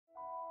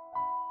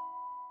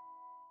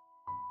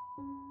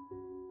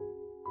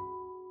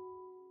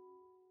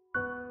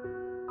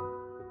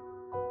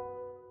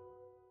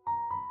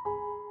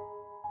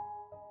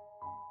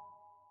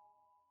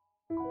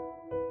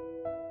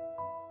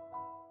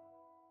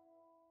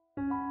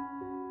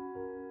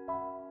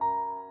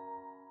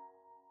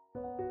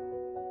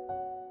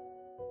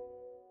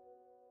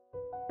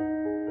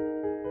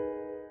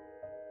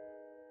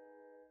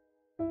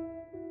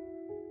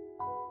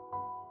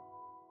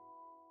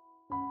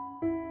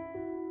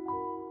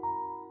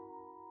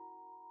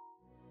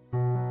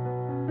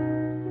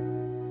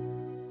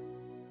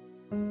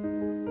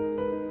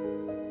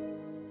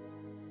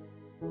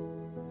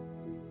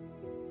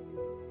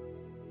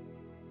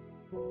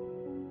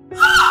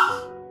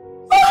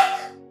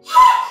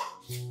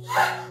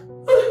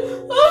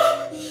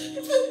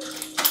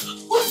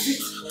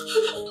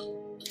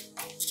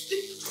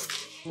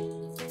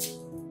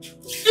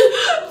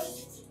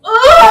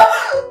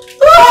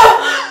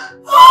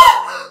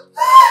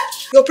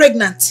You're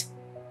pregnant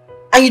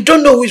and you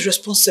don't know who is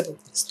responsible.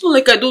 It's not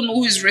like I don't know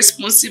who is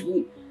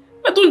responsible.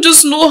 I don't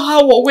just know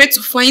how or where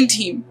to find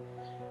him.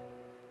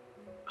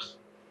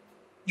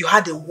 You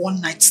had a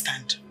one-night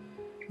stand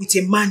with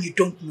a man you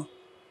don't know.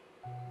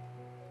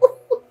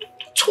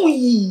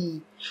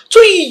 Toyin,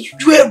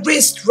 you were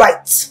raised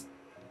right.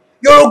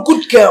 You're a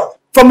good girl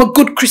from a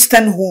good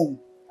Christian home.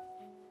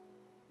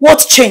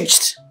 What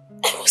changed?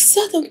 I was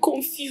sad and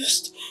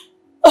confused.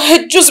 I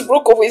had just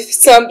broke up with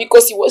Sam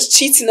because he was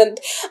cheating and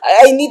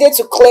I needed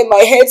to clear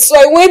my head, so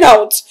I went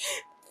out.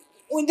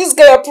 When this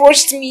guy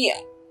approached me,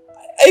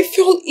 I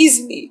fell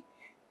easily.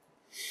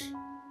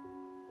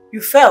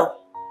 You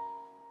fell?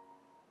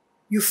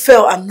 You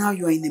fell and now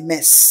you're in a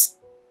mess.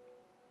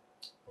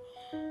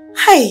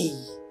 Hey,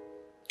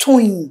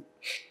 Toyin,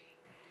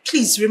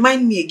 please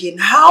remind me again,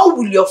 how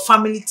will your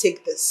family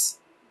take this?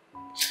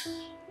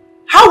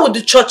 How will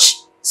the church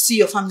see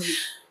your family?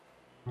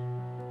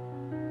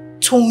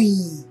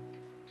 Toyin.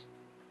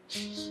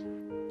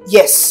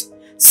 Yes,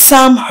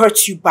 Sam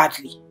hurt you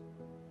badly.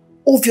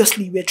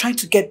 Obviously, we're trying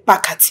to get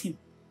back at him.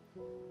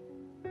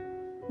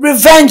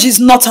 Revenge is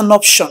not an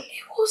option.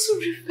 It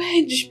wasn't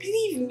revenge,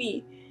 believe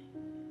me.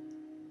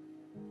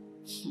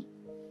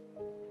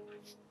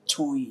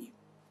 Toyin.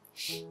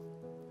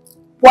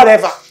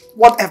 Whatever.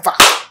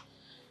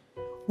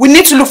 We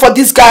need to look for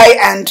this guy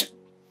and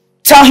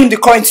tell him the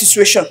current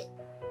situation.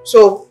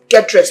 So,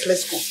 get dressed,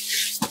 let's go.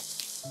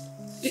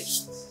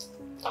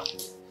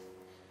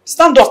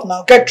 Stand up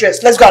now, get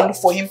dressed. Let's go and look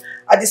for him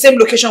at the same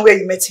location where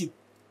you met him.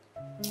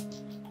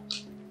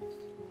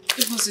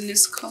 It was in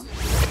his car.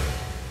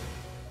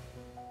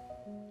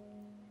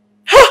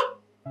 Huh?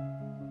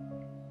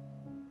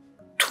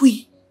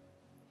 Toyin.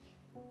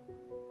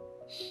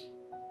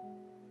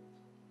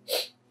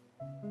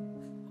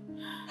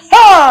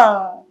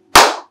 Ha!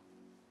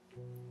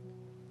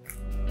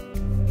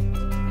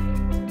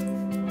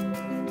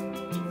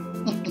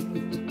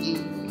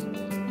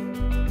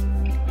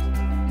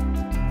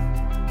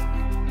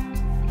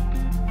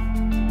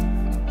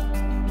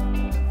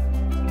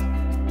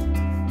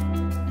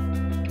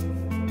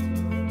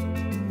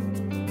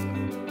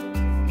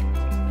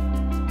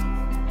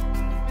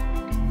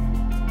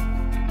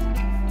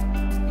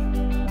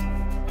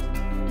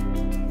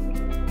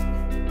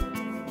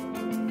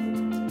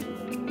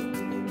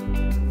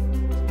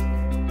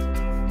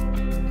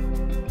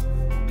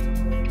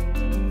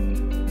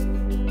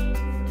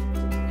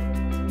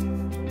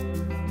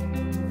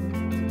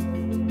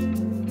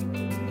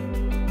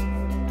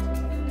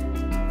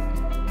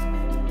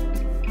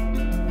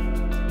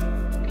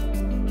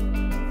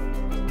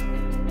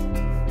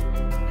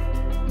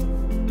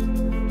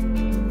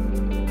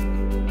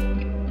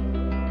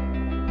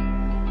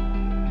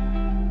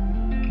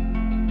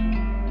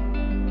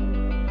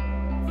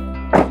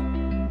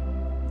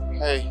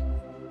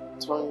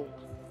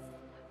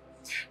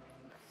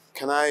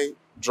 Can I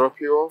drop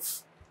you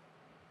off?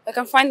 I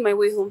can find my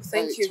way home,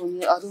 thank you.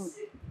 Tonya,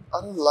 I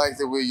don't like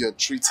the way you're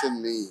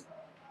treating me.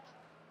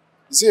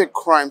 Is it a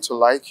crime to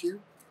like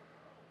you?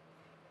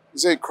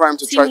 Is it a crime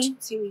to try to...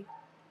 Timmy,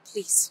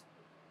 please.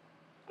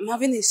 I'm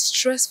having a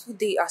stressful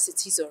day as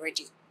it is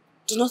already.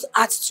 Do not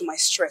add to my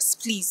stress,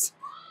 please.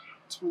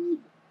 Tonya,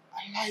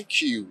 I like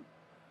you.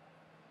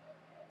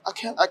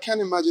 I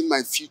can't imagine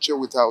my future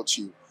without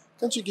you.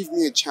 Can't you give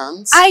me a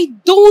chance? I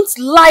don't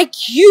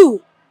like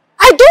you.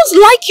 I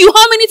don't like you.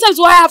 How many times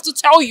do I have to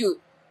tell you?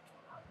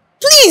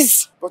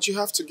 Please. But you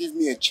have to give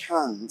me a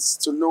chance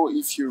to know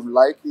if you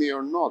like me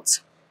or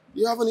not.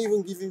 You haven't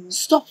even given me...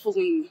 Stop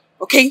following me,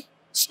 okay?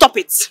 Stop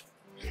it.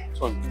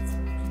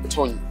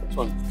 Tonya.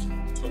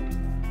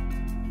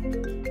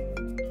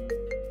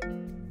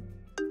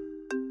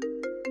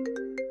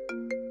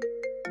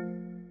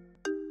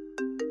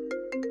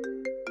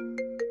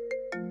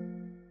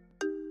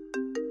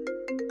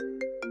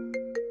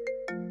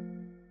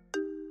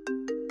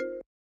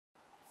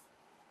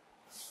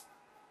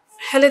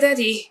 Hello,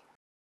 Daddy.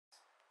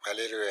 My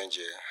little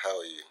angel, how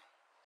are you?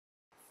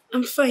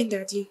 I'm fine,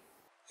 Daddy.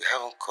 You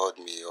haven't called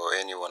me or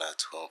anyone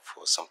at home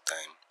for some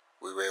time.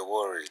 We were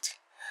worried.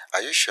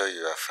 Are you sure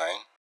you are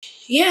fine?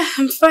 Yeah,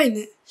 I'm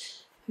fine.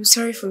 I'm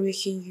sorry for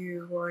making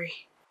you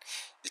worry.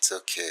 It's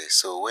okay.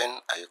 So when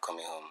are you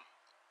coming home?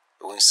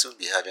 We'll soon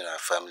be having our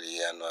family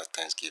annual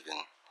Thanksgiving.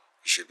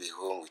 You should be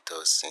home with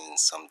us in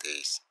some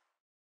days.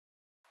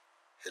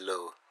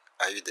 Hello,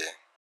 are you there?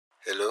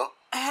 Hello?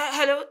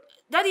 Hello?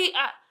 Daddy,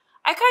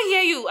 I can't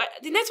hear you.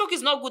 The network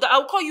is not good.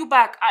 I'll call you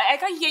back. I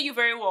can't hear you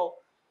very well.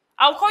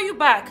 I'll call you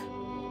back.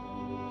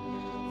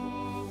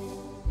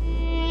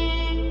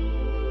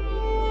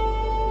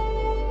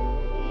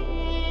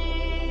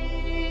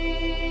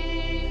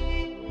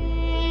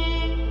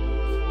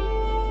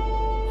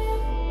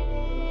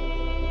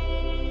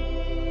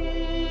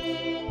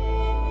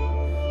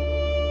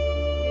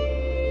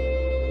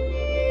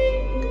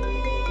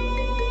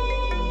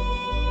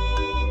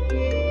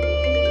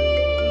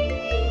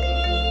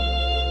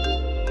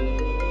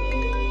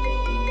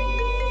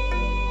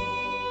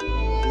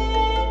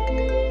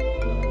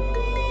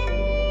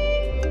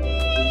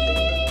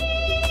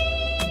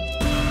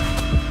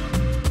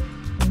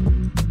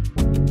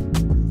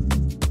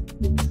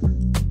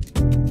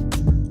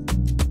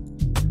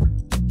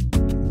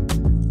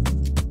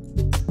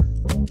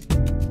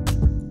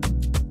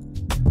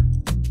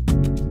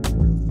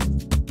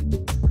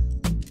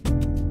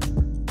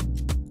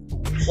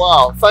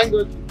 Wow, thank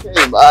God you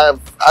came. I've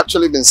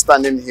actually been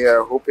standing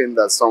here hoping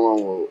that someone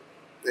will,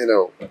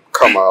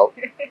 come out.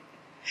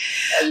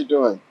 How you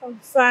doing? I'm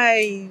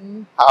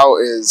fine. How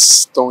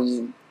is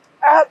Tony?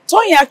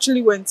 Tony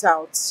actually went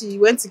out. She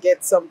went to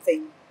get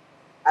something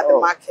at the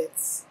market.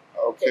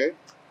 Okay.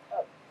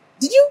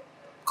 Did you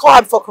call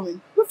her before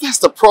coming? That's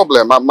the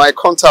problem. My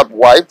contact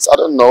wiped. I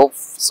don't know.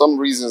 For some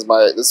reasons,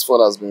 this phone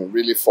has been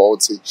really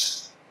faulty.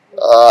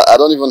 I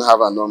don't even have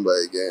her number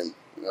again.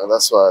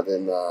 That's why I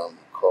didn't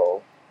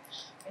call.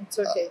 It's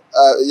okay.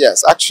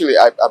 Yes, actually,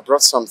 I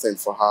brought something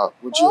for her.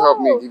 Would you help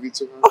me give it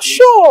to her?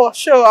 Oh,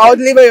 sure. I'll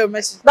deliver your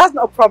message. That's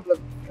no problem.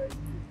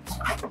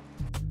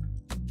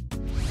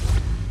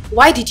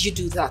 Why did you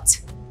do that?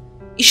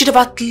 You should have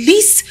at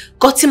least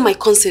gotten my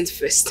consent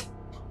first.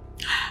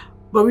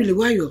 But really,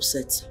 why are you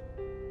upset?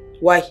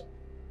 Why?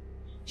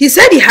 He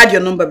said he had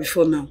your number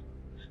before now.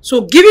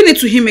 So giving it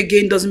to him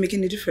again doesn't make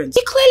any difference.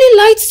 He clearly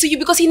lied to you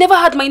because he never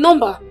had my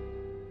number.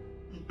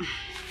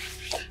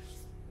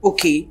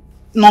 Okay.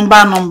 Number,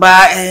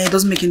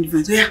 doesn't make any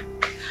difference. So yeah.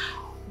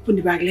 Open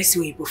the bag, let's see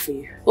what he bought for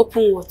you.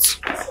 Open what?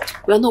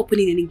 We are not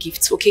opening any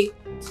gifts, okay?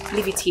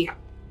 Leave it here.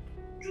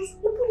 Just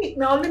open it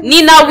now.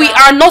 Nina, we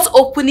are not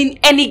opening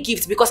any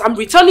gifts because I'm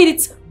returning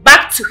it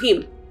back to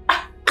him.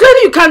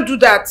 Clearly you can't do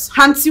that.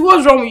 Hansi,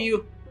 what's wrong with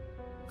you?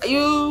 Are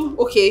you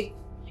okay?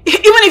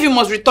 Even if you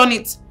must return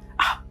it.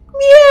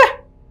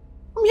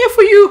 I'm here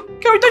for you. You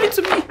can return it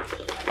to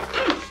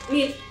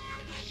me.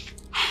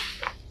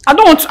 I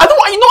don't want,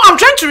 I'm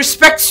trying to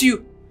respect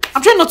you.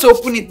 I'm trying not to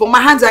open it, but my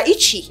hands are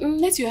itchy.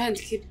 Let your hand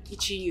keep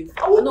itching you.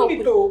 I'll open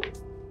it though.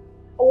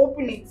 I'll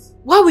open it.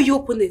 Why will you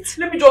open it?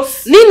 Let me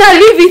just... Nina,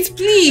 leave it,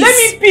 please. Let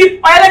me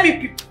peep. Let me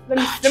peep.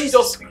 Let me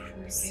just peep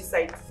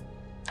inside.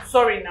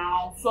 Sorry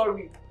now.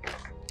 Sorry.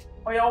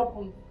 Oh yeah,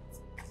 open.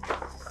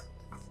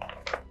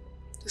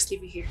 Just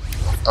leave it here.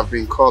 I've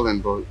been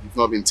calling, but you've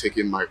not been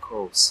taking my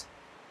calls.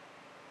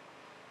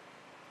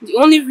 The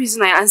only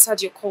reason I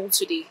answered your call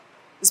today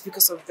is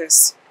because of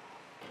this.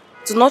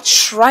 Do not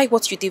try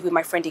what you did with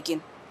my friend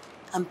again.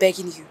 I'm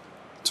begging you.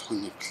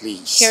 Tony,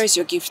 please. Here is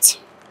your gift.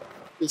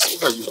 Please,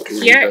 what are you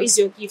doing? Here is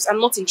your gift. I'm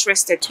not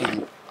interested.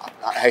 Tony,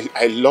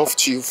 I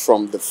loved you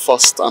from the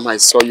first time I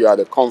saw you at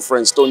the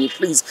conference. Tony,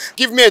 please,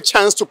 give me a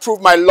chance to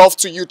prove my love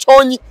to you.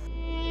 Tony!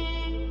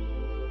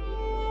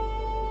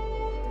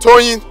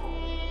 Tony!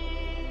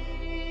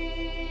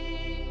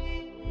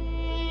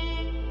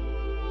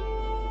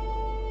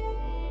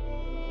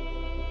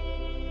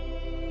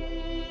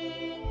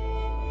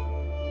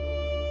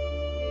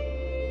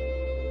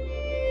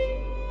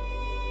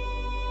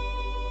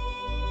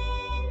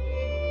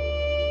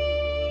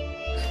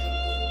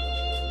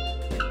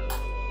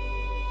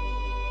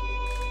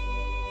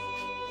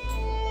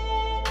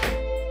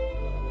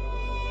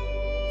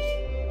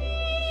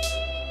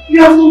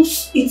 You have not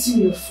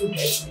eaten your food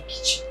right in the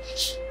kitchen.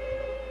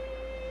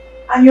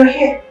 And you're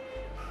here.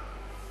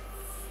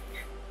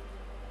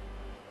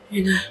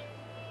 You know,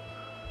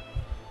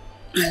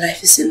 my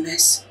life is a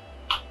mess.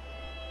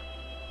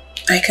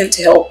 I can't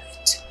help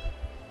it.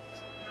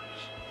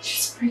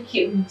 It's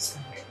breaking.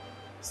 Stand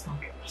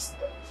first.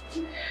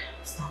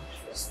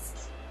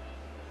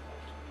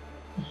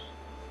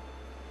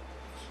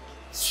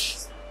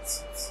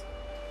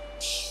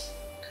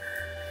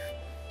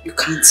 You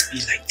can't be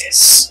like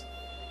this.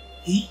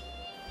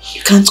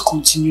 You can't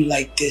continue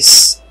like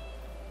this.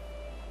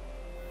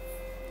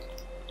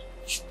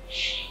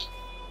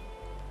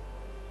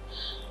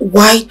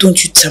 Why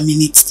don't you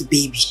terminate the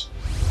baby?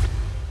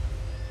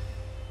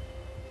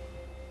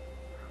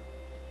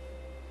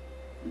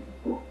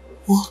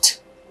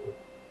 What?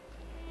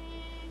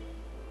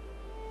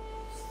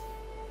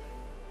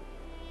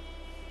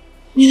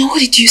 Nina, what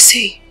did you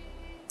say?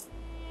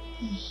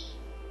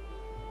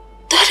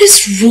 That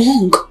is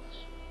wrong.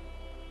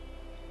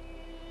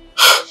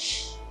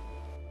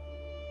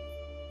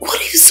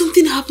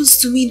 something happens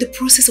to me in the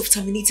process of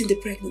terminating the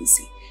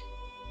pregnancy?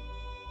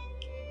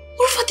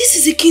 What if this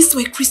is against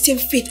my Christian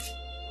faith?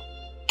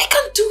 I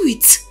can't do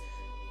it.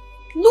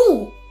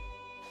 No.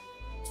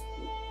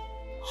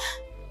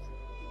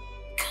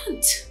 I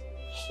can't.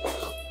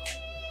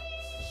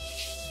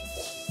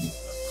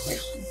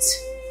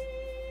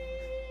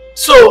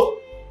 So,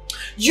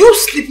 you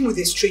sleeping with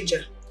a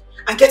stranger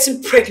and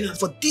getting pregnant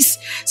for this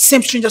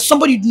same stranger,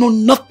 somebody you know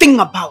nothing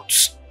about,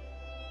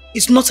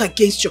 is not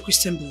against your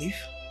Christian belief?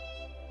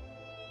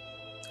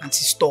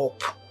 Auntie,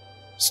 stop.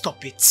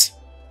 Stop it.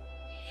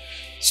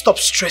 Stop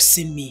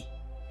stressing me.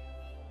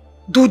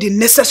 Do the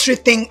necessary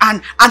thing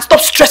and stop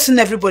stressing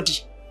everybody.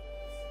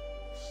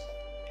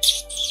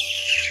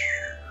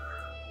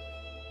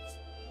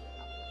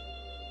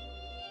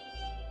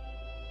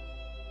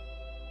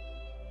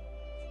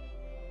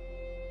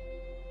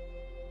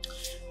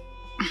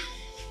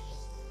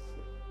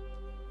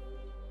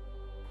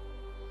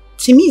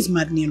 Timmy is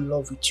madly in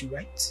love with you,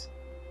 right?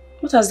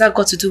 What has that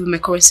got to do with my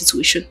current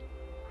situation?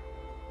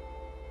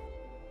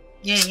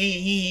 Yeah.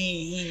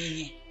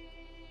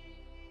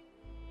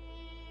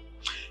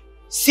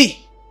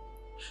 See,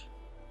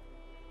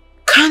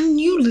 can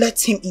you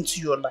let him into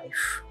your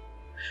life?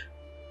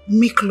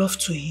 Make love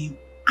to him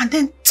and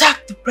then tag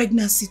the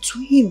pregnancy to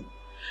him.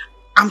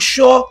 I'm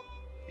sure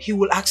he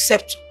will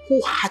accept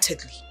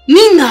wholeheartedly.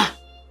 Nina!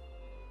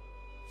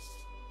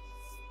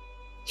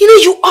 You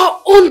know, you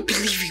are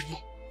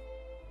unbelievable.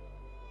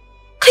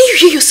 Can you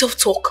hear yourself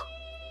talk?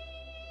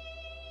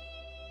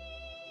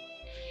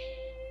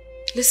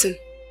 Listen,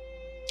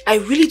 I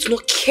really do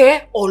not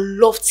care or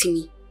love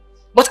Timmy,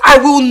 but I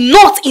will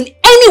not in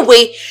any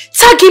way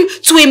tag him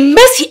to a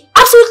mess he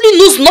absolutely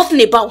knows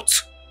nothing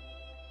about.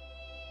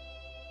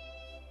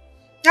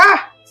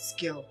 Ah, this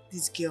girl,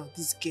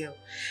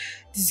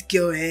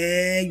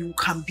 you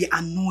can be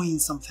annoying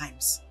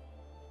sometimes.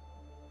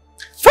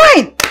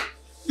 Fine!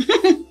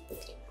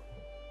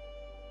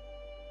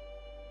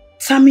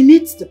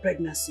 Terminate the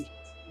pregnancy.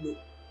 No.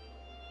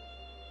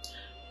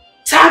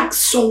 Tag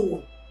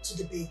someone to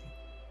the baby.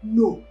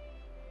 No.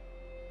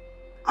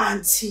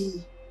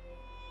 Auntie,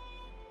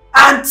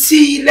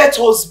 let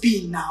us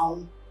be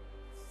now.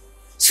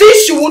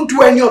 Since you won't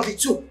do any of it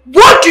too,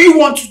 what do you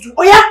want to do?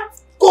 Oh yeah?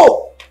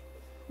 Go.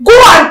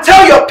 Go and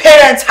tell your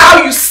parents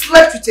how you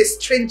slept with a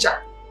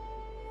stranger.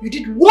 You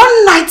did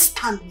one night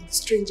stand with a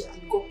stranger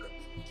and go.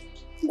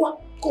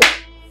 Go.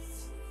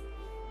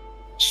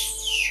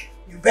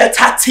 You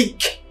better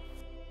think.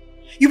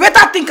 You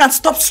better think and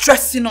stop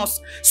stressing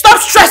us.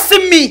 Stop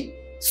stressing me.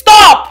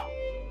 Stop.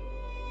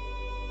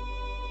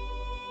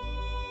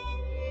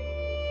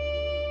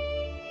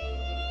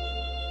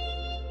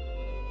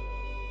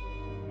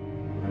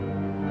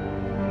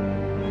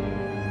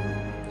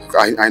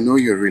 I know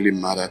you're really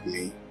mad at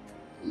me.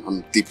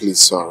 I'm deeply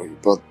sorry,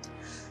 but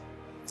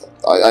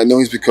I know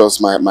it's because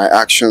my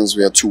actions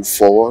were too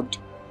forward.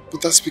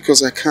 But that's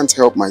because I can't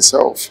help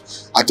myself.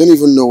 I don't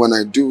even know when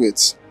I do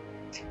it.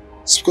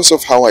 It's because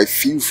of how I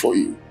feel for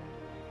you.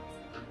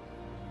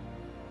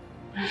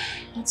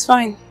 That's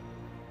fine.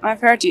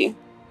 I've heard you.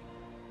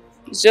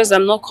 It's just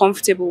I'm not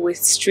comfortable with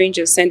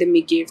strangers sending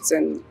me gifts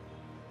and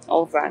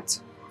all that.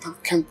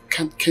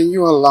 Can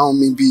you allow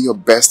me be your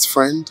best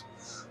friend?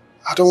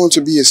 I don't want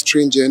to be a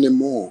stranger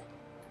anymore.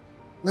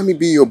 Let me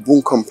be your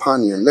boon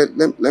companion.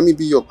 Let me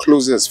be your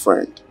closest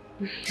friend.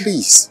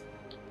 Please.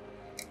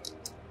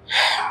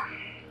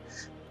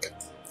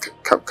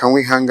 Can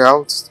we hang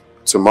out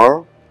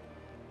tomorrow?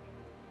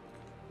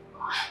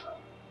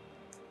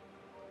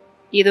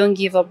 You don't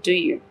give up, do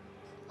you?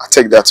 I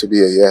take that to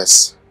be a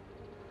yes.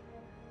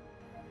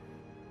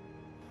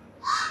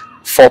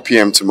 4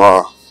 p.m.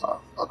 tomorrow.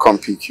 I'll come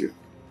pick you.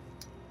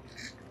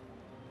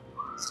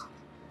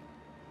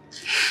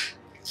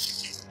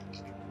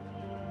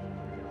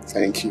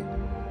 Thank you.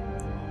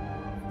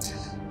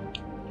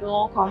 You're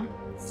welcome.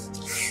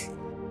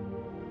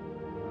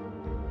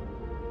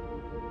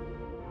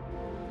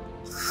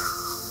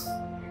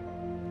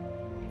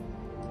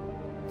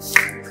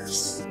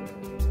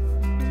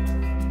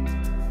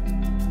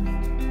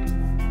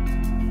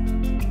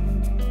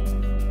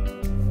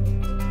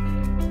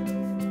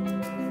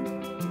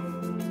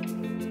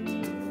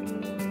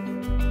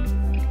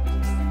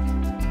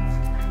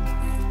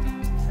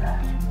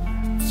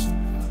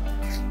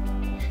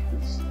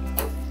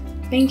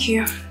 Thank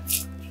you.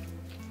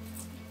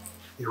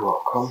 You're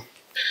welcome.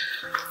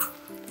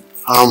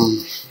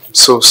 I'm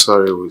so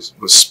sorry we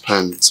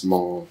spent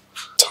more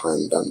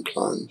time than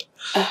planned.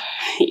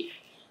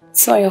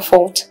 It's not your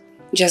fault.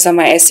 Just that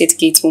my estate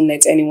gate won't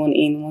let anyone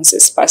in once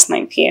it's past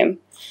 9 p.m.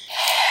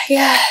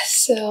 Yeah,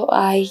 so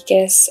I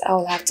guess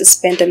I'll have to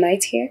spend the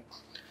night here.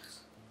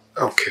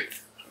 Okay.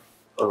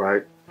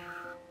 Alright.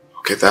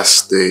 Okay,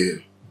 that's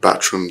the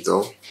bathroom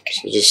door.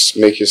 So just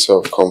make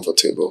yourself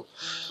comfortable.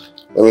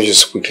 Let me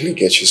just quickly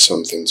get you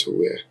something to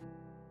wear.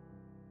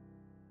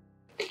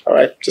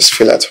 Alright, just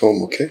feel at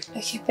home, okay?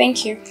 Okay,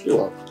 thank you. You're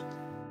welcome.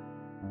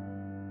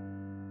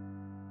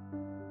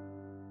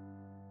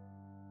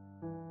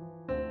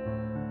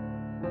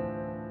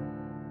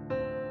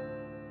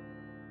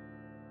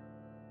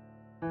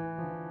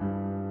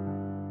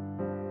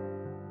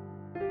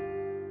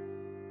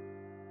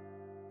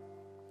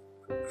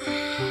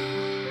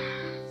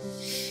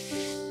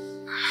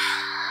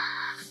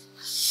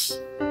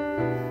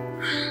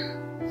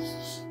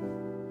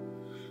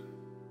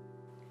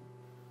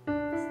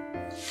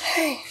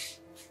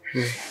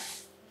 Hey,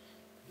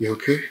 you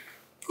okay?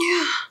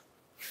 Yeah.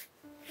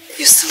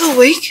 You still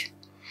awake?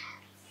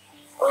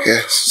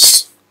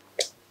 Yes.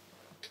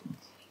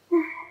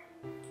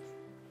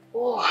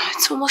 Oh,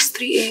 it's almost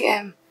 3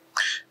 a.m.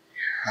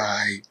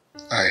 I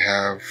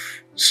have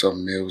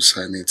some mails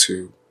I need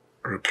to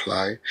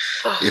reply.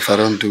 If I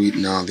don't do it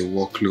now, the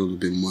workload will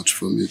be much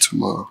for me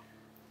tomorrow.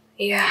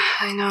 Yeah,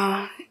 I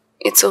know.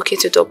 It's okay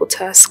to double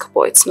task,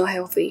 but it's not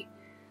healthy.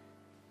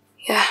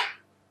 Yeah,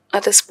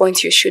 at this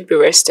point you should be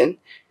resting.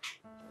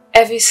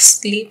 Every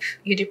sleep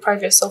you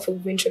deprive yourself will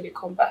eventually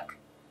come back.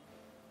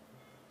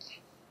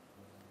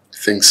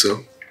 Think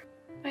so?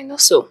 I know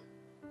so.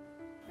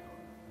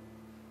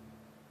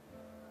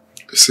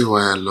 You see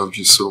why I love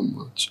you so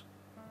much?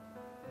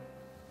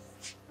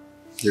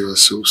 You are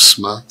so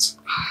smart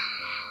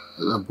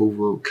and above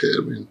all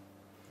caring.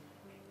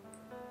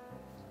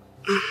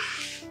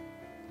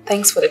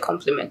 Thanks for the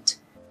compliment.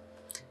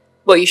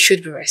 But you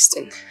should be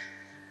resting.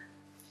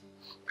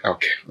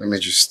 Okay, let me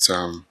just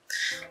round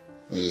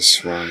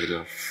it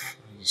off.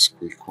 Just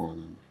quick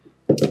one.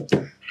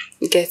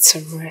 Get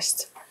some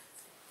rest.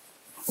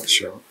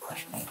 Sure.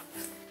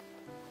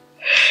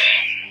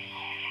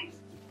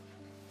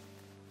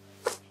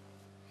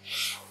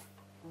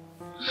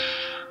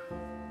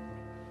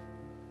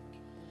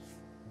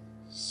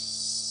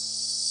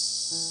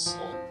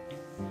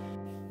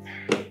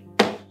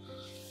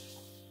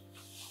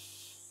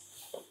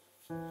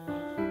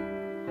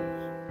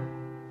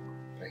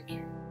 Thank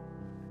you.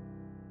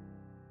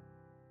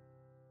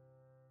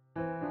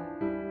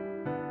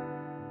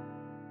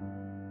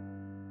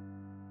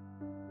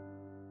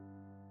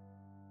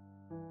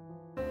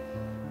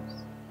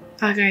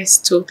 That guy is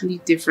totally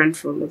different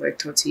from what I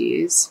thought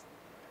he is.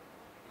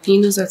 He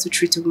knows how to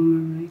treat a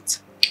woman right.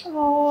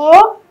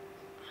 Aww.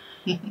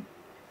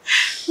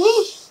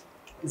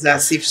 It's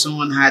as if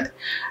someone had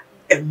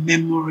a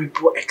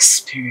memorable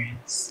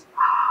experience.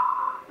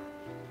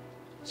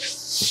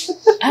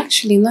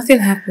 Actually, nothing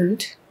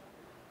happened.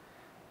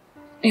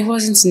 He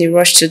wasn't in a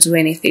rush to do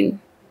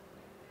anything.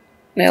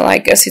 Well, I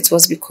guess it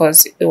was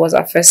because it was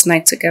our first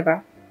night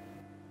together.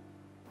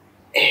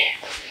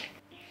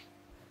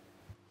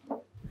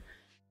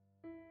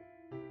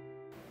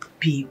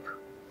 Babe,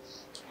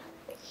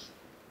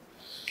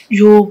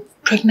 your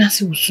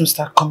pregnancy will soon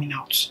start coming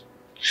out.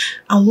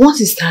 And once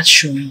it starts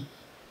showing,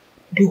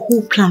 the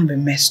whole plan will be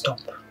messed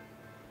up.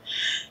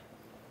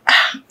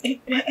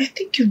 I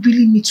think you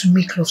really need to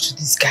make love to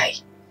this guy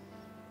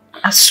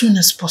as soon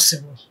as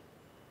possible.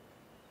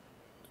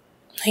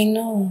 I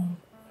know.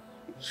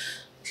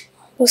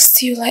 But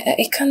still,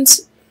 I can't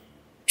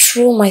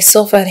throw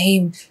myself at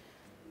him.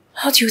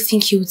 How do you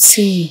think he would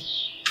see me?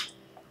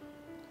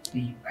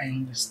 Babe, I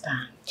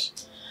understand.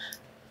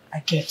 I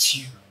get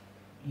you.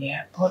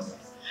 Yeah, but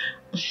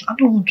I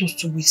don't want us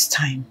to waste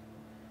time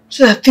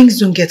so that things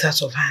don't get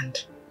out of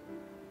hand.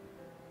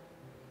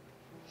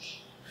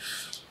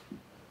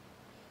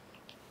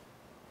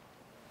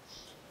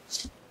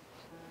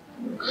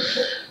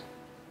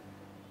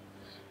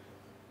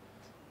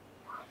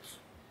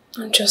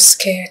 I'm just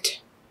scared.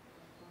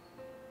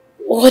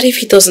 What if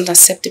he doesn't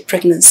accept the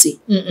pregnancy?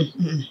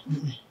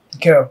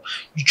 Girl,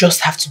 you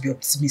just have to be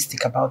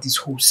optimistic about this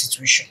whole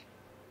situation.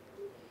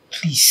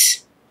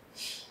 Please.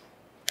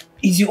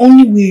 It's the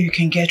only way you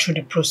can get through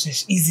the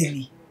process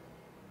easily.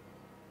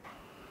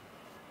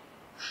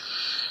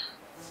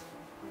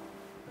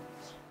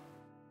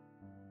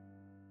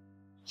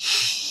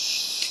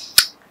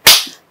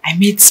 I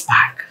made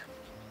spag.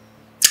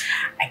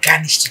 I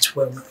garnished it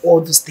well with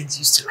all those things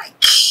you used to like.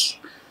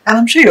 And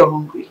I'm sure you're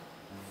hungry.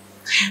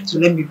 So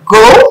let me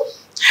go,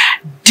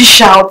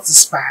 dish out the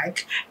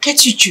spag,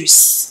 get you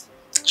juice.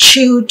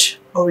 Chilled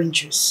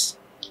orange juice.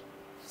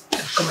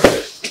 Come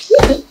on.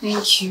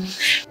 Thank you.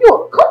 You're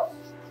welcome.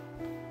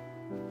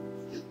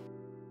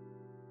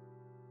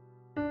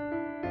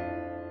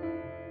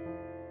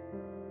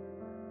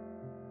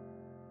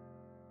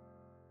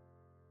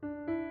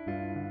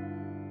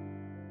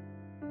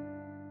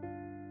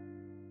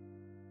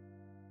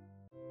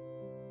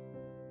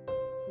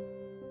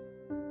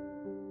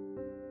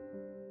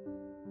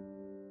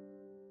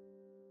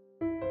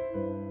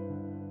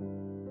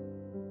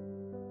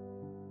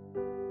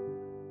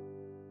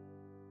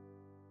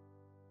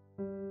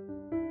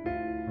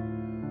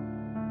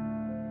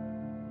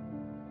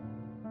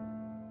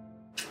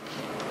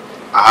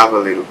 I have a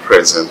little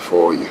present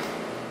for you.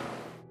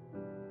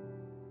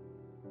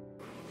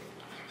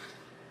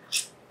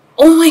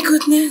 Oh my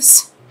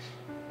goodness.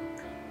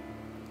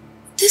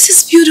 This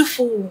is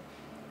beautiful.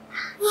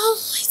 Wow,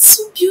 it's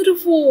so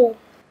beautiful.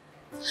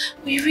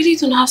 But you really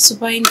don't have to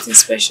buy anything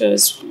special.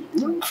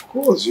 No, of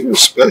course, you're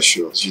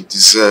special. You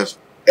deserve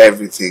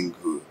everything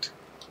good.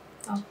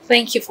 Oh,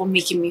 thank you for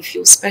making me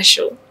feel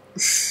special.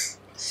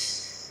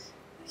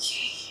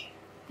 Okay,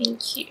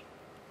 thank you.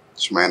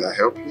 Do you mind I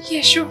help you?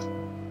 Yeah, sure.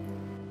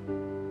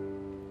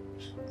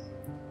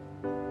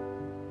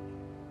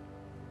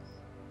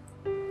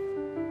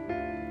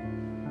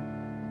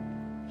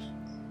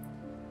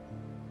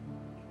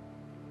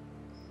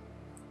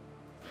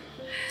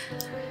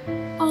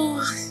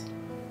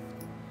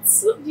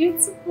 so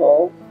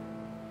beautiful.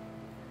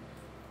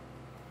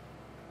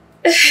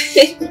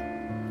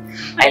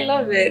 I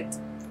love it.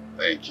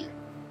 Thank you.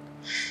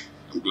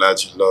 I'm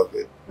glad you love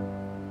it.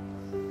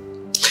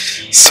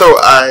 So,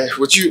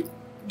 would you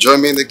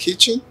join me in the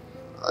kitchen?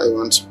 I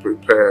want to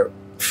prepare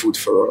food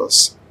for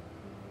us.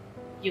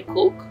 You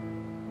cook?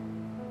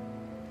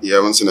 Yeah, I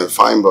want a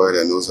fine boy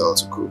that knows how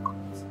to cook.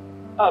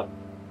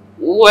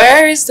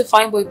 Where is the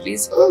fine boy,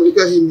 please? Oh, look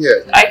at him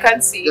here. I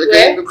can't see.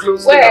 Can you look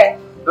closely? Where?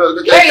 No,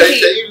 look, Where can is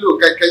he? you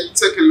look? Can you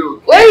take a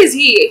look? Where is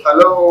he?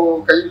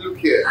 Hello, can you look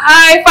here?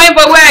 Hi, fine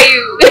boy, where are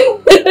you?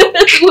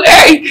 Where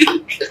are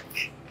you?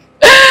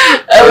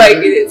 Oh my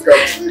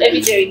goodness. Let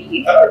me join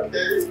you.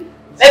 Okay.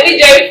 Let me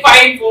join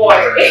fine boy.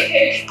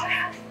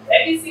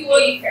 Let me see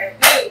what you can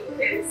do with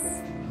this.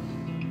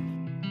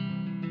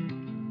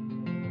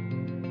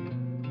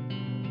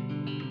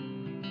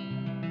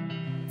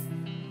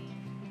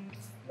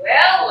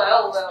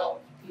 Well.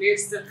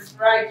 Here's the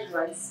fried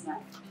rice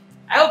now.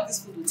 I hope this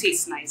food will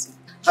taste nice.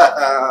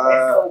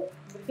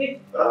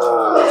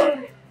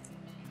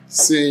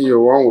 Seeing you,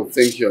 one would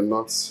think you're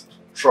not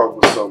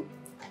troublesome,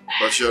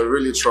 but you're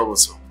really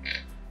troublesome.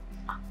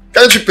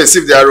 Can't you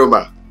perceive the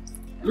aroma?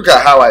 Look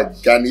at how I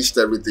garnished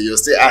everything. You're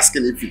still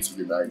asking if it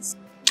will be nice.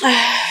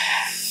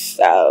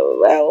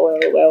 Well.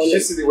 Did you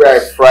see the way I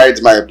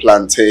fried my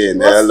plantain?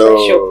 Hello.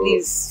 Special,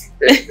 please.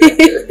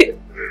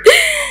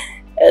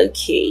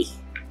 Okay.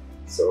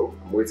 So,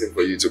 I'm waiting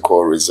for you to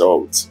call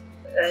results.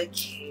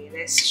 Okay,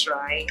 let's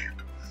try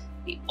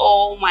the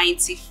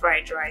almighty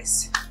fried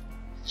rice.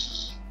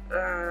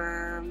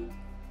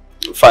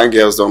 Fine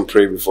girls don't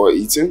pray before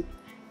eating.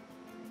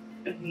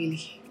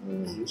 Really?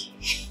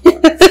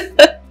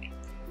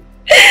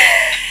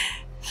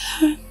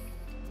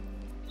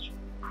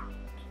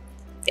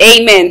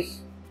 Amen.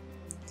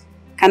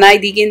 Can I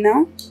dig in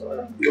now?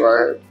 Go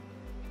ahead.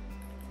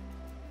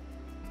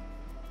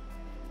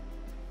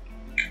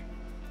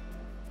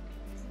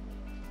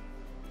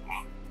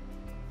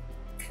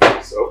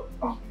 So?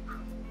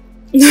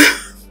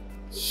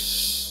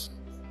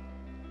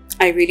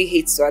 I really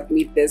hate to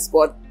admit this,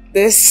 but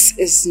this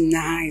is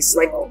nice.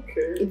 Like,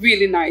 okay.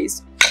 Really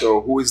nice.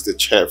 So, who is the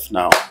chef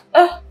now?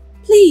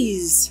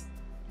 Please.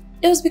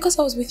 It was because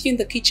I was with you in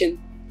the kitchen.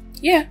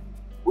 Yeah.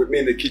 With me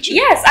in the kitchen?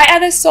 Yes, I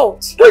added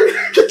salt.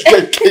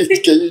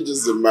 Can you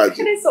just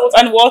imagine? Added salt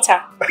and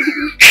water.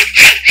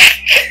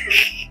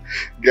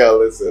 Girl,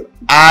 listen.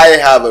 I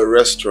have a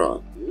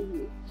restaurant.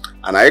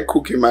 And I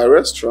cook in my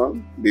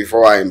restaurant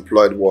before I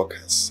employed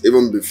workers.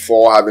 Even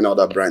before having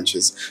other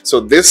branches.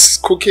 So this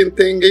cooking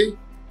thingy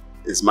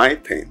is my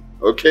thing.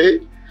 Okay?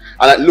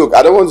 And look,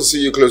 I don't want to see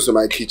you close to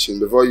my kitchen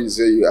before you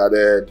say you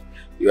added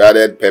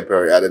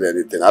pepper, you added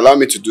anything. Allow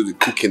me to do the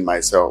cooking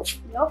myself.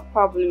 No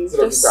problem.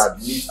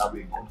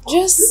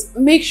 Just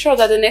make sure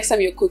that the next time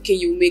you're cooking,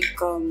 you make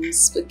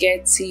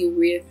spaghetti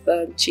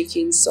with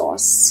chicken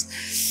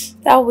sauce.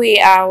 That way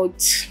I'll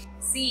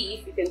see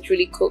if you can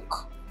truly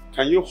cook.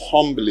 Can you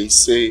humbly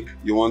say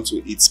you want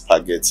to eat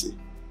spaghetti?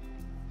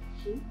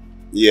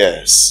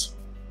 Yes.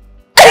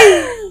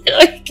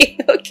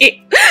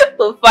 Okay.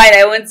 Well, fine,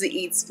 I want to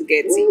eat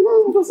spaghetti.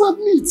 What does that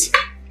mean?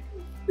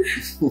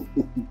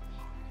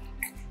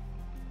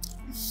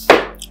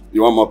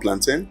 You want more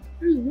plantain?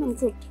 I'm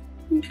good.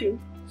 Thank you.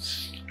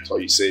 So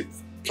you say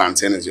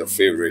plantain is your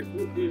favorite?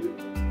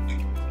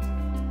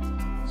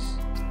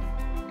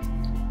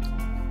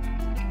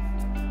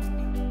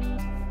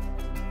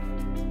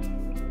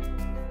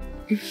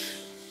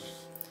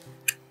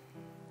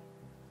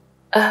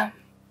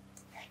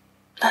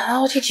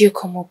 How did you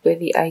come up with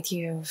the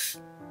idea of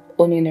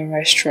owning a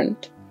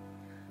restaurant?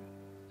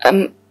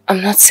 I'm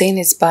not saying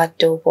it's bad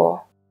though,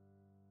 but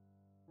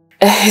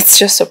it's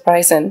just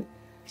surprising.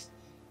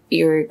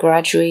 You're a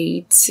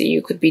graduate,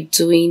 you could be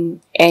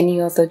doing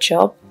any other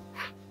job,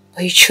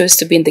 but you chose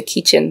to be in the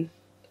kitchen.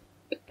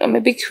 I'm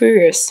a bit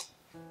curious.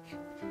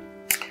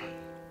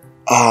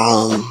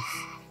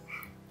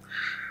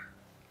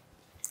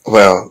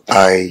 Well,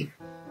 I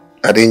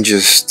didn't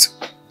just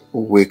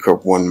wake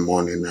up one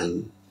morning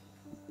and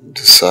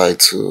decide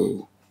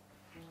to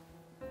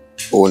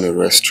own a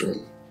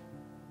restaurant.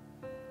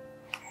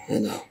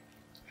 You know,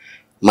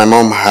 my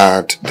mom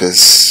had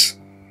this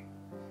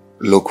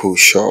local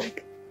shop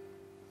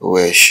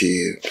where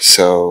she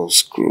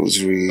sells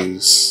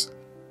groceries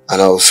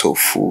and also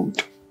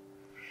food.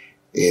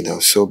 You know,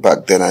 so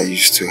back then I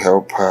used to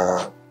help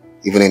her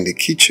even in the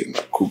kitchen,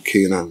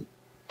 cooking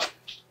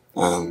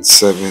and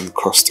serving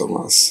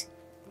customers.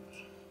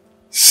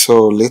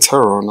 So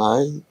later on,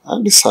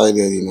 I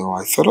decided, you know,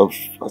 I thought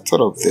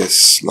of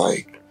this,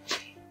 like,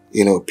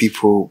 you know,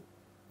 people,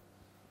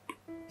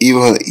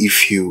 even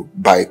if you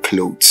buy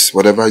clothes,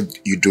 whatever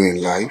you do in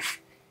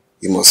life,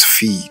 you must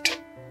feed.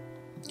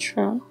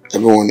 Sure.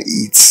 Everyone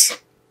eats.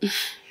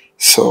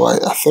 So I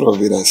thought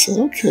of it. I said,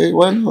 okay,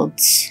 why not,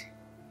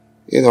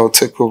 you know,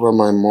 take over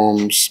my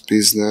mom's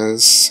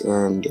business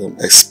and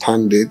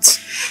expand it.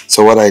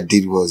 So what I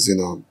did was, you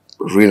know,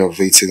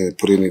 renovating it,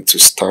 putting it to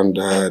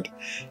standard,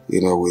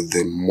 you know, with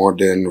the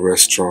modern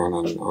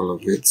restaurant and all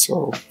of it.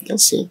 So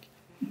that's it.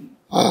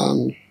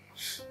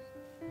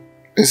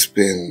 It's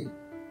been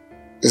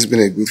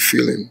a good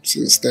feeling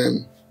since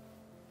then.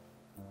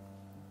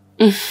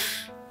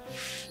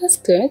 That's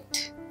good.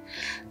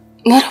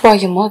 What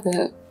about your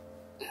mother?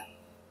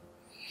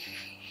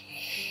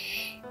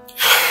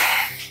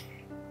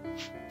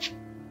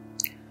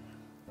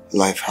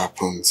 Life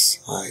happens.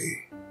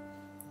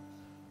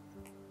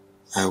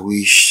 I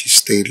wish she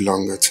stayed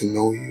longer to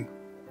know you.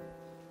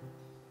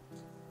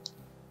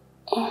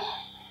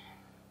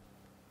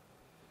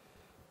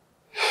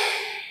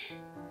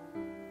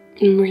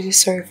 I'm really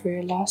sorry for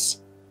your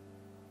loss.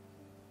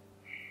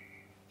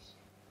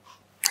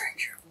 Thank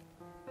you.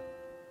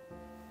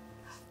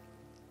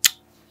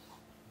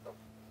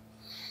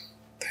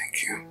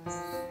 Thank you.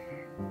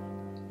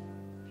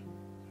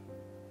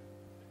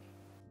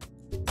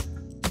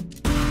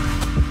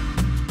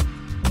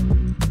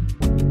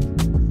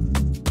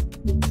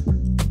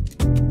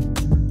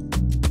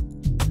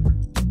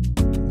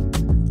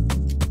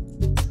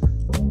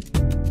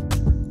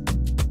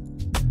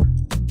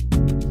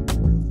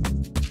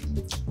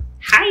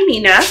 Hi,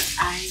 Nina.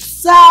 I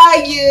saw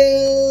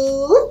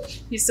you.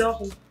 You saw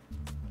who?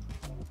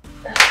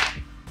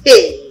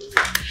 Hey,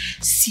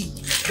 see,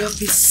 you have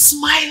been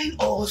smiling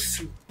all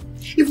through,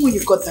 even when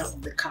you got down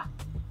from the car.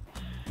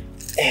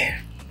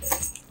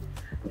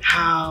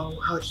 How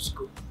did it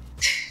go?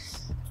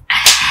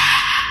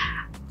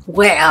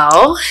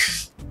 Well,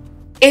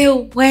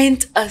 it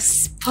went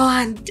as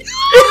planned.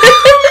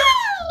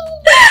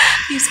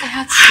 Yes, I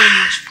had so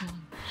much fun.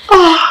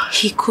 Oh,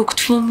 He cooked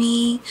for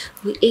me,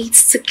 we ate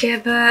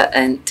together,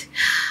 and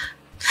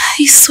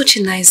he's such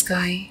a nice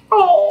guy.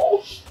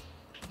 oh.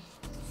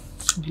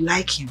 You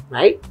like him,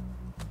 right?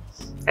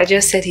 I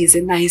just said he's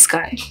a nice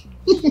guy.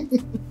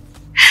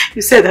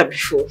 You said that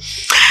before.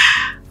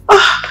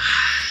 Oh,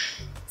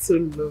 so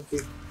lovely.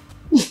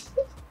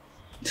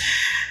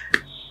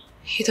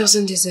 He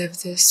doesn't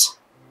deserve this.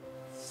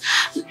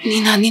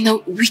 Nina,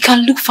 we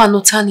can look for an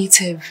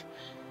alternative.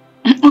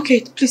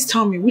 Okay, please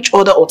tell me, which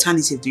other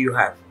alternative do you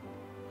have?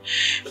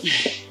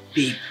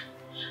 Babe,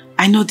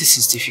 I know this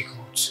is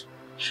difficult,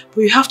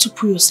 but you have to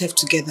pull yourself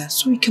together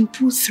so we can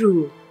pull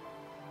through.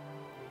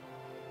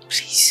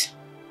 Please.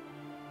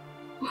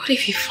 What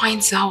if he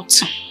finds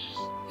out?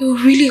 It will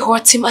really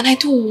hurt him, and I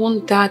don't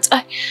want that.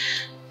 I'm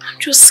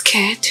just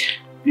scared.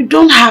 You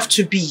don't have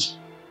to be,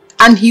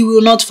 and he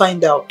will not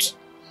find out.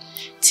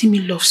 Timmy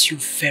loves you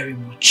very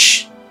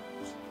much.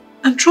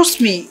 And trust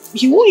me,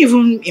 he won't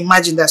even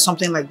imagine that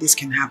something like this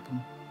can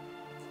happen.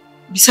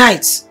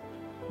 Besides,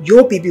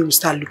 your baby will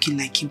start looking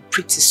like him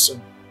pretty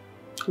soon.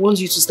 He wants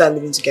you to start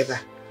living together.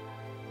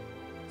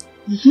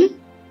 You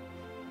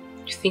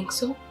think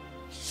so?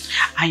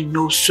 I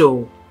know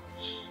so.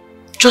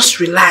 Just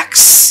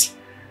relax.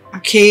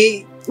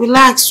 Okay?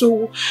 Relax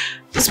so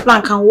this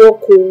plan can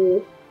work.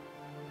 Oh.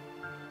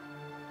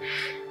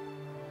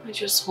 I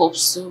just hope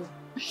so.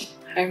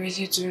 I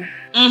really do.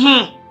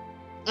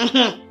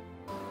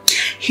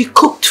 He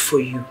cooked for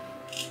you.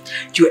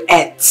 You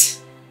ate.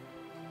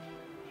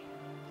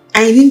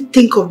 I didn't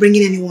think of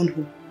bringing anyone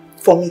home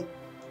for me.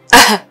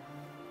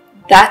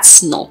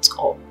 That's not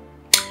all.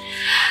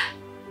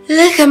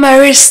 Look at my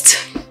wrist.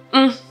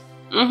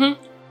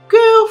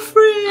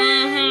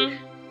 Girlfriend.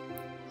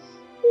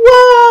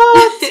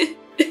 What?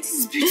 This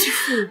is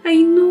beautiful. I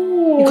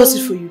know. He got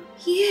it for you.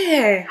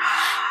 Yeah.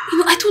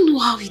 I don't know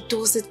how he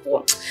does it,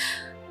 but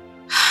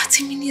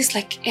Timini is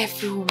like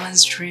every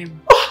woman's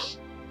dream. Oh,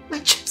 my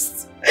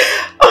chest.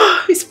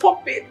 Oh, he's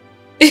popping.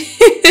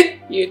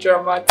 You're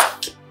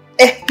dramatic.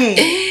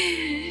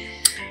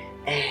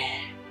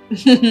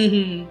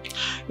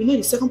 You know,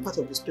 the second part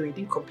of the story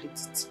didn't complete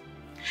it.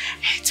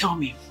 Hey, tell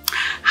me,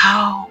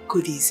 how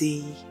good is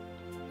he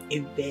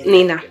in bed?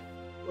 Nina.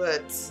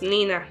 What?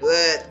 Nina.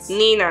 What?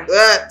 Nina.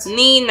 What?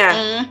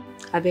 Nina.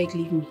 I beg,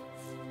 leave me.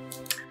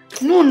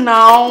 No,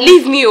 now.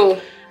 Leave me, oh.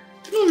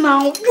 No,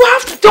 now. You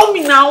have to tell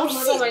me now.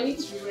 Madam, I need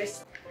to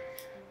rest.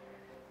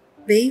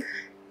 Babe?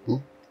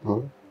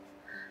 Huh?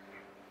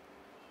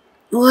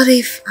 What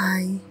if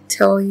I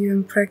tell you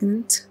I'm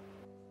pregnant?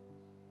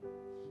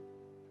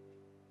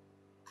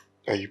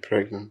 Are you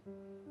pregnant?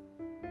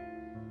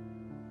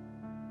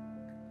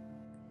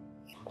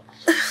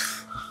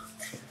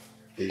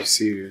 Are you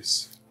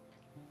serious?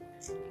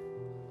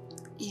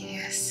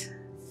 Yes.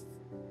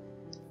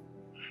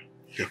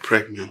 You're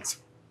pregnant.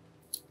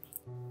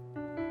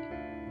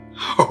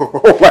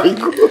 Oh my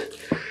God!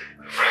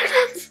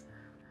 Pregnant!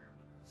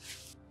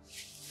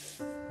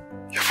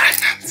 You're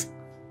pregnant!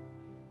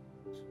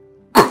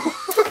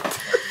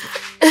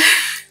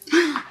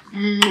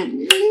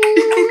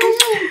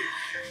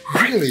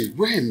 Really?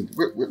 When?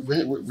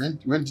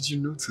 When did you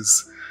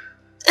notice?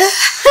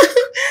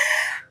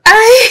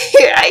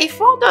 I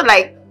found out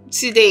like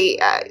today.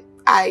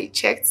 I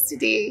checked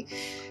today.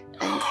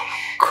 Oh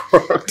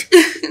God.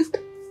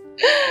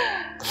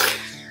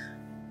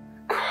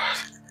 God.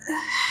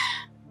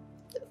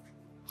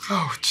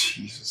 Oh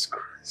Jesus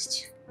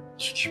Christ.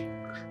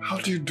 How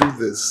do you do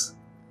this?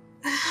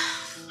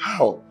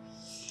 How?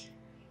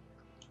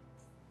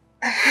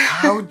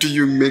 How do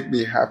you make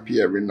me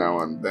happy every now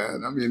and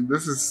then? I mean,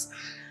 this is...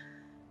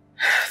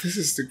 This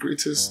is the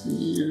greatest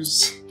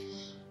news.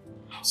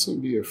 I'll soon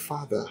be a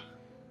father.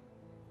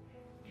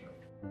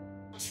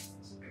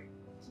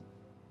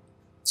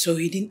 So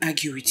he didn't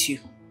argue with you?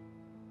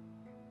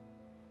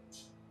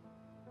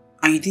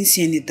 And you didn't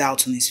see any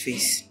doubt on his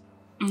face?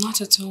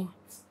 Not at all.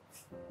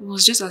 It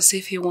was just as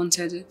if he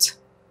wanted it.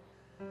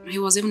 He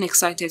was even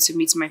excited to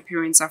meet my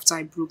parents after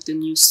I broke the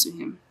news to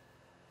him.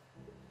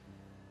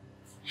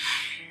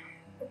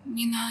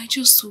 I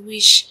just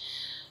wish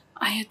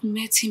I had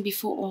met him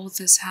before all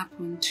this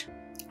happened.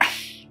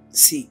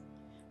 See,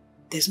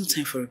 there's no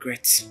time for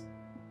regrets.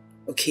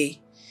 Okay?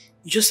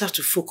 You just have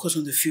to focus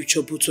on the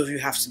future both of you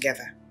have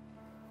together.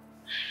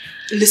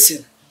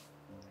 Listen,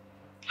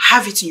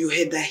 have it in your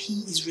head that he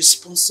is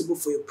responsible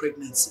for your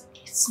pregnancy.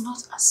 It's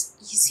not as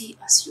easy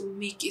as you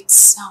make it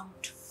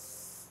sound.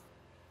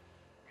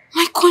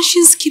 My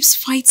conscience keeps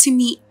fighting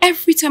me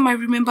every time I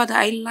remember that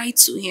I lied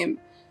to him.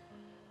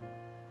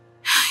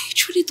 He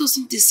truly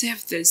doesn't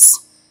deserve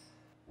this.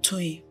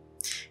 Toyi,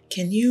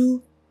 can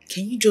you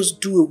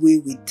just do away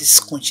with this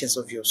conscience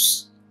of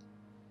yours?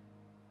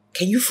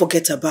 Can you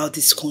forget about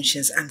this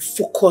conscience and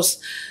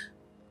focus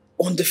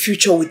on the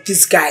future with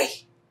this guy?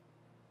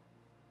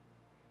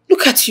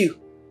 Look at you.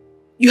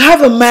 You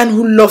have a man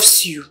who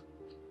loves you.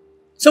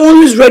 Someone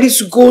who's ready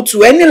to go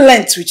to any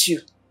length with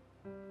you.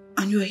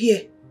 And you're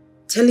here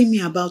telling me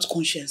about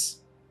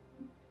conscience.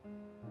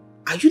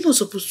 Are you not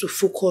supposed to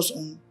focus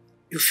on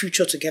your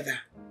future together?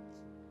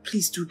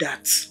 Please do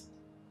that.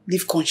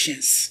 Leave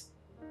conscience.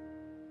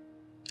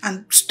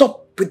 And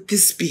stop with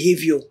this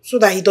behavior so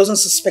that he doesn't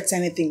suspect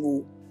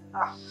anything.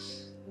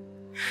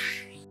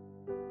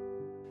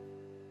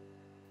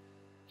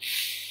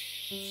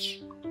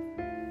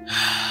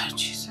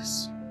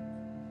 Jesus.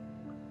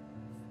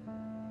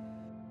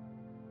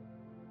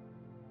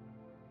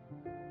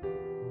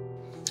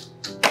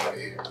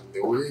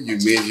 The way you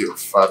made your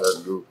father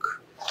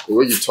look, the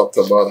way you talked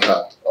about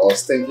her, I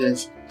was thinking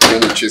you're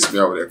going to chase me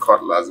out with a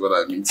cutlass when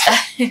I meet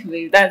you.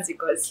 Maybe that's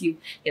because he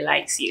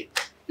likes you.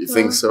 You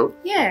think so?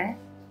 Yeah,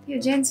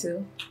 you're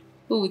gentle.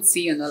 Who would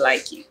see you not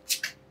like you?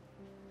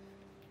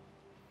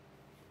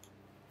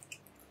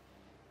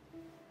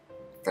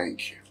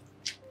 Thank you.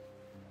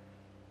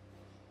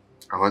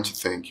 I want to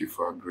thank you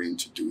for agreeing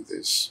to do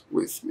this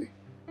with me.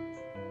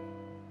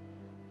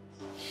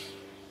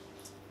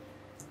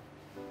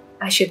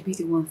 I should be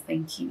the one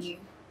thanking you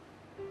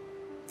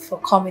for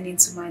coming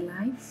into my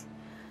life,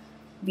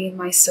 being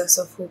my source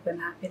of hope and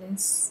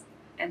happiness,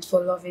 and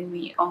for loving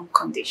me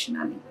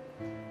unconditionally.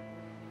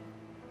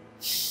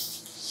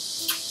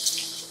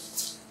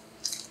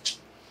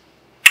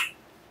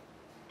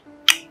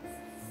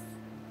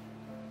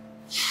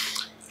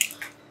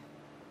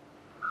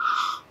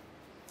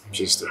 I'm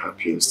just the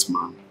happiest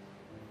man.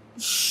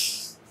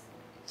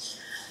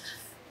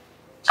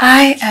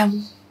 I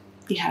am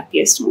the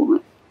happiest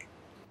woman.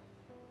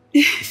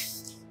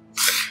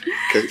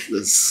 Okay,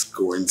 let's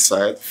go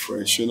inside,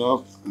 freshen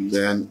up, and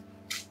then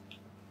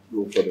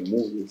go for the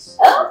movies.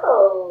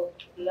 Oh,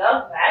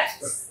 love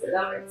that.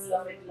 Love it,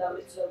 love it, love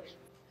it, love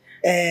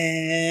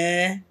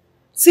it.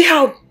 See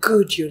how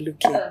good you're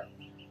looking.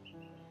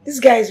 This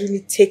guy is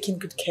really taking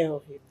good care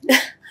of you.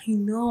 I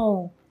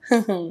know.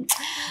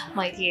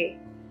 My dear,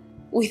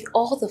 with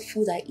all the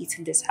food I eat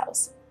in this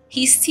house,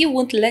 he still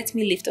won't let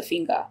me lift a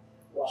finger.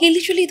 Wow. He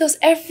literally does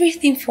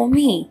everything for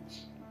me.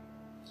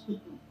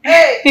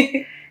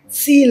 Hey!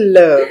 See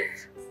love.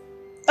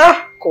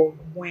 Ah, God,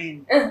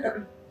 when?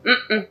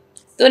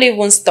 Don't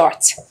even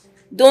start.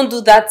 Don't do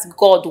that,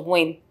 God,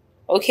 when.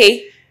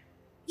 Okay?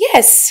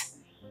 Yes.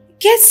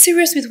 Get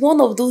serious with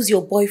one of those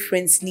your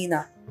boyfriends,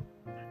 Nina.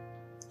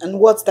 And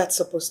what's that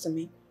supposed to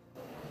mean?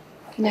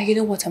 Now you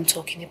know what I'm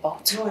talking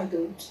about. No, I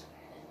don't.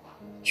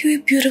 You're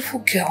a beautiful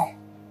girl.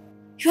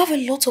 You have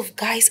a lot of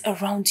guys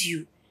around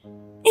you.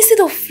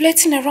 Instead of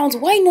flirting around,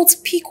 why not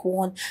pick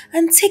one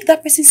and take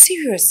that person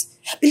serious?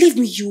 Believe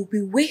me, you will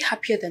be way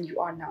happier than you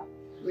are now.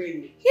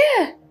 Really?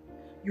 Yeah.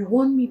 You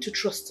want me to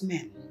trust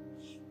men?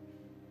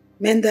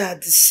 Men that are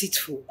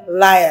deceitful,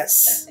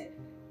 liars.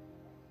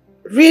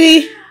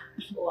 Really?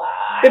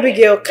 Why? Baby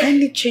girl,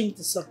 kindly change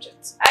the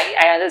subject.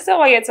 I understand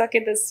why you're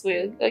talking this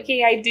way.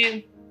 Okay, I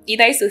do.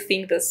 I used to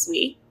think this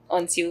way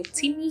until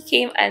Timmy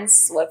came and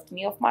swept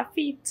me off my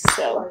feet.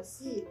 So, I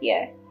see.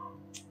 Yeah.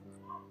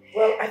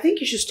 Well, I think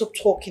you should stop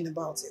talking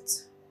about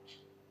it.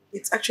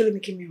 It's actually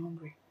making me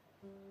hungry.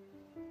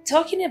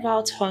 Talking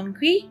about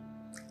hungry,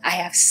 I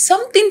have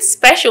something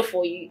special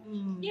for you.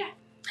 Yeah.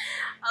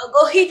 I'll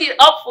go heat it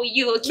up for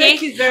you, okay?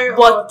 Make it very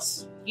hot.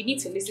 You need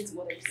to listen to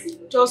what I'm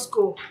saying. Just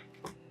go.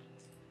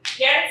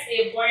 Get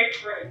a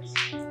boyfriend.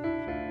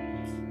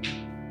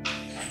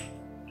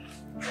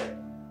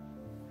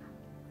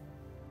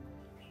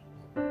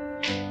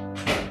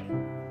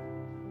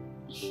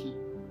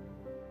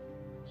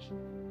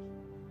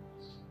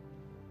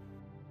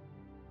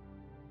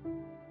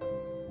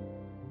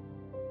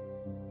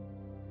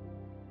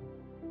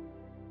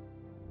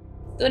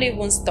 Don't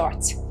even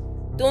start.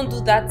 Don't do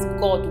that,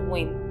 God,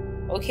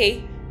 when.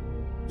 Okay?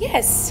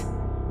 Yes.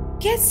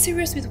 Get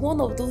serious with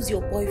one of those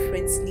your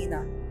boyfriends,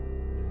 Nina.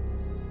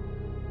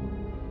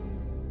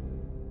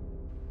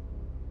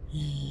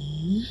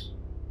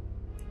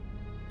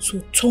 So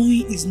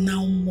Toyin is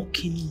now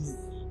mocking me,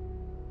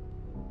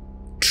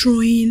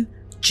 throwing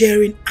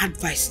jeering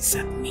advices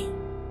at me.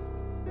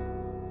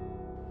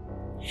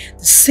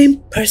 The same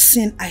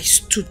person I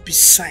stood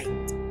beside,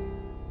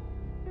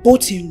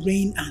 both in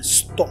rain and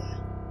storm.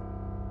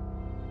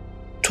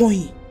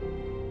 Toyin,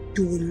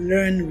 you will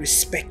learn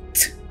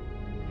respect.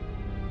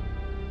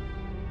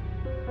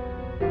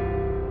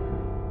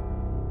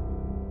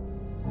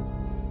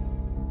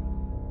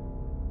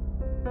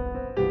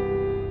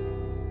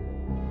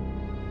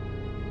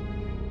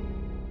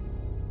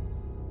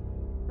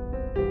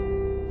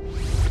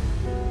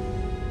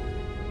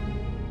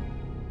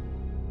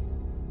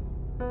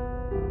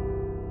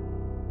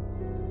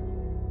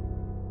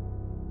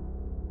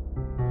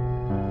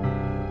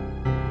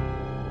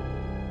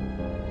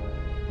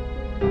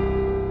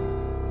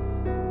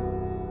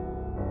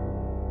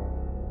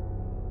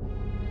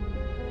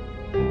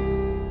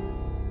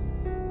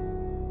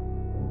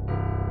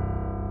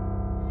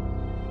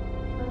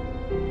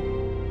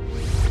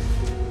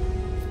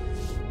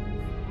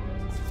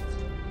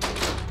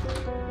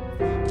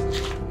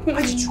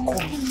 Why did you come?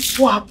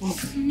 What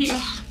happened? Nina.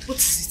 What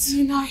is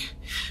it?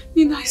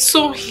 Nina, I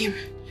saw him.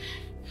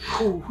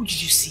 Who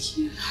did you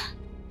see?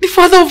 The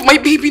father of my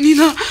baby,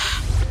 Nina.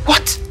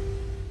 What?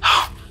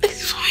 I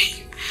saw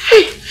him.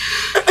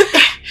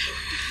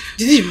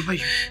 Did he remember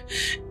you?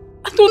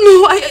 I don't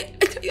know.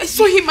 I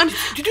saw him and...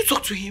 Did you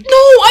talk to him?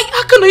 No,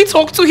 how can I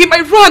talk to him?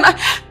 I ran.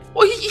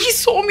 He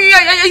saw me.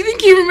 I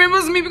think he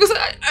remembers me because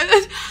I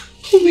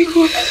oh my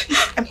God.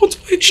 What do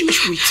I do?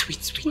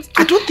 Wait.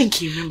 I don't think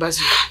he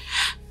remembers you.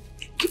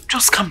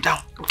 Just calm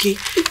down, okay?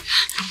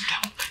 Calm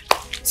down.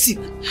 See,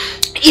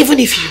 even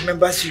if he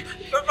remembers you,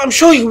 I'm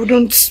sure he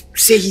wouldn't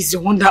say he's the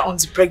one that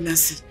owns the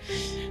pregnancy.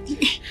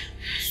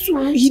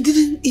 So he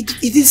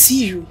didn't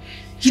see you.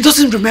 He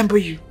doesn't remember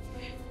you.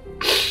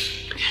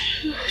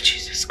 Oh,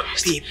 Jesus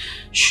Christ. Babe,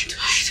 shh.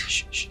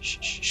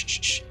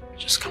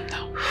 Just calm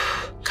down.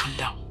 Calm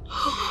down.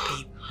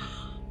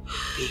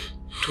 Babe,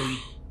 Toyin,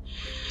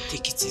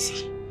 take it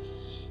easy.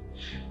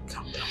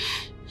 Calm down.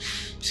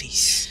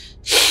 Please.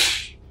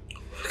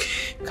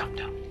 Calm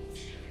down.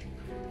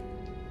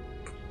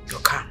 You're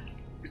calm.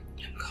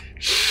 I'm calm.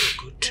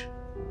 You're good.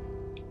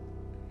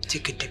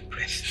 Take a deep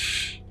breath.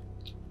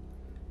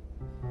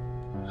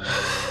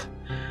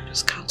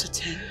 Just count to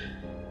 10.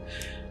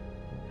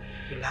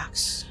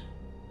 Relax.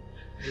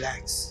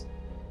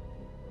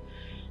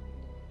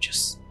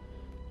 Just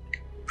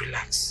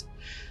relax.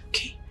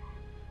 Okay?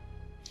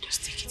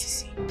 Just take it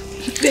easy.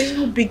 There's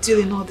no big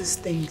deal in all these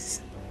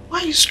things.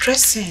 Why are you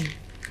stressing?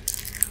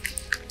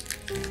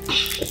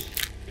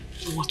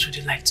 What would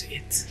you like to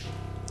eat?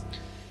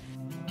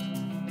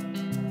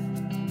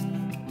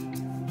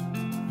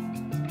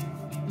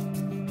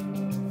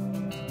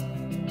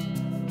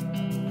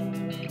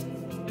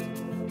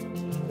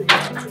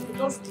 You're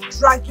just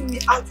dragging me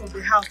out of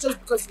the house just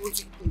because you want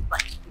to eat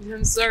back.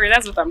 I'm sorry,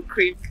 that's what I'm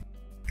craving.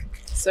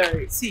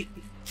 Sorry. See,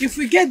 if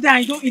we get there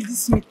and you don't eat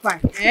this meat pie,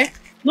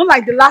 not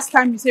like the last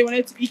time you said you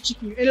wanted to eat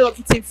chicken, you ended up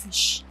eating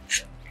fish.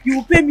 You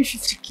will pay me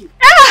 50k.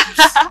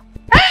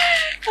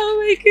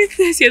 Oh my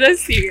goodness, you're not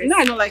serious. No,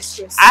 I don't like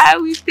stress. I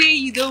will pay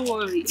you, don't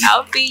worry.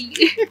 I'll pay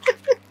you.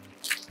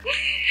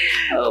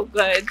 Oh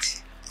God.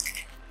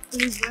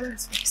 Just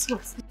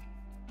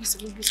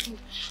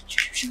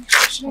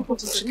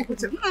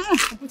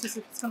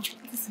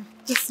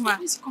smile.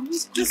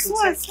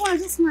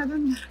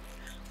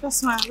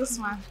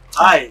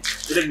 Hi,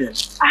 good evening.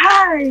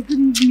 Hi,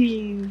 good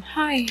evening.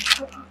 Hi.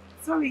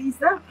 Sorry, is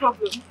there a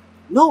problem?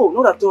 No,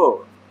 not at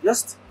all.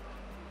 Just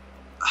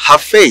her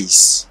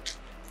face.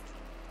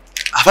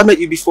 Have I met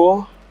you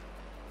before?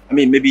 I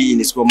mean, maybe in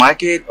the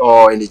supermarket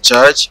or in the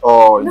church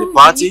or in the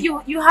party?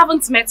 You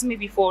haven't met me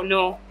before,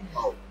 no.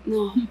 Oh.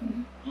 No.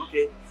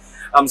 Okay.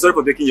 I'm sorry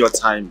for taking your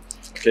time.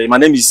 Okay, my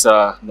name is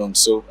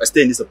Nonso. I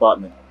stay in this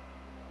apartment.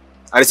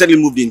 I recently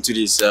moved into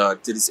this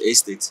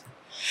estate.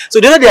 So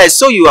the other day I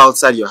saw you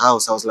outside your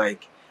house. I was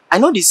like, I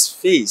know this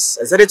face.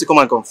 I decided to come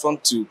and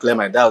confront to clear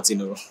my doubts, you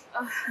know.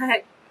 Well,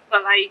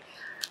 I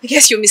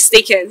guess you're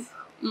mistaken.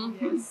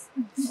 Yes.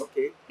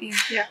 Okay.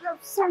 Yeah.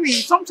 Sorry,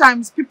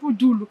 sometimes people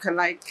do look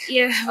alike.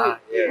 Yeah.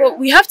 Well,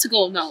 we have to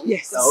go now.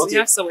 Yes. Okay. We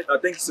have to.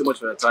 Thank you so much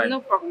for your time. No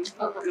problem.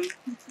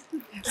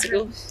 We have to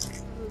go.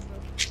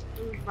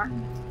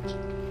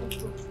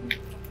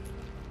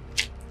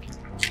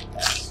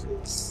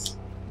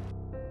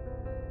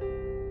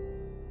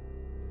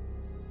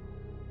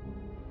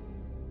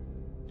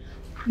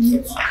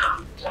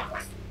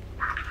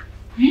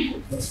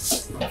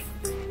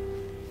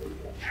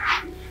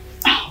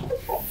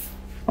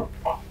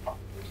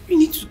 You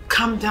need to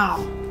calm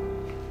down.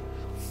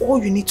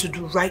 All you need to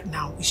do right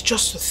now is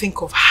just to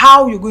think of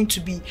how you're going to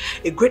be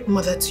a great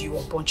mother to your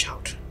unborn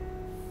child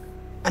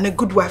and a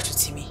good wife to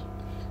Timmy.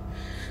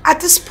 At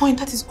this point,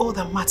 that is all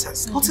that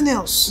matters, nothing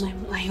else.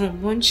 My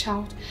unborn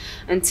child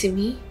and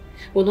Timmy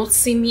will not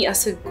see me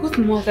as a good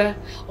mother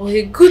or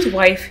a good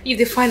wife if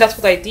they find out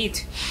what I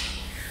did.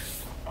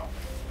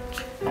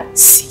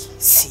 See.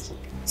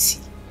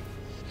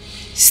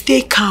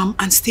 Stay calm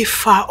and stay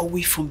far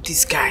away from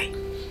this guy.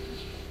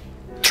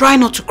 try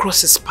not to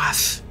cross his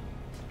path.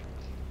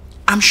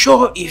 I'm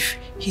sure if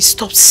he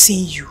stops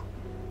seeing you,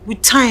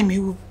 with time he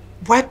will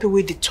wipe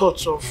away the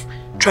thoughts of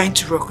trying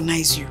to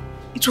recognize you.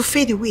 It will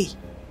fade away.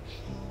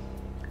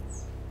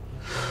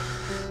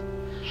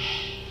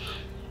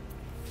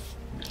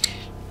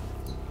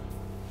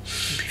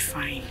 You'll be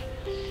fine.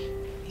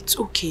 It's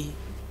okay.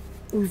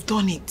 We've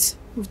done it.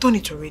 We've done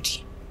it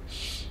already.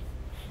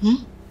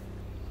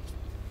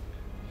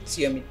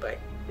 See your meat pie.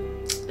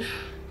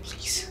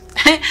 Please.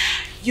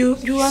 You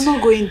are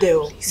not going there.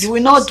 Please, you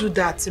will not do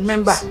that.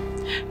 Remember,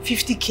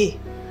 50K.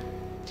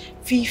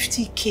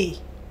 50K.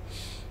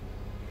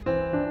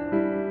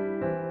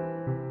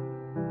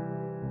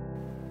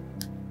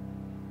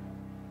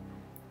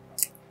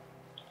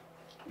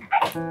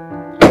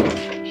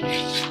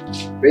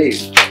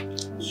 Babe.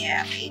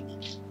 Yeah, baby.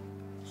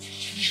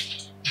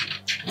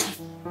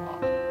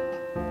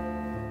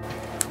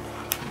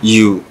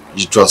 You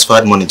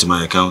transferred money to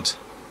my account?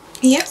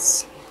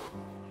 Yes,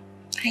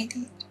 I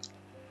did.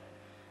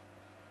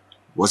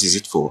 What is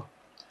it for?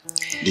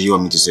 Do you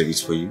want me to save it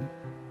for you?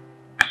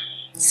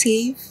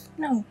 Save?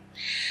 No.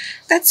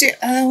 That's your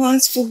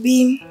allowance for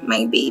being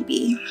my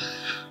baby.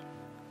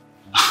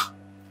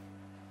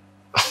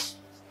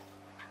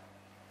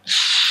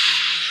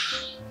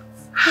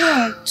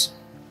 What?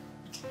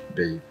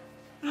 Babe.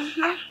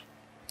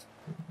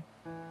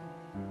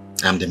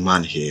 I'm the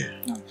man here.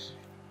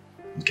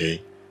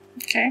 Okay?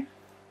 Okay.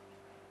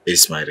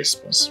 It's my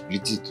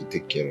responsibility to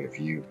take care of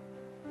you.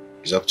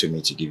 It's up to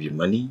me to give you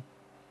money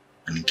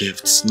and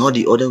gifts, not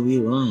the other way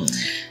around.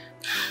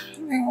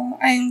 Well,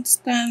 I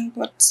understand,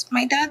 but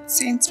my dad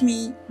sent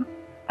me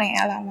my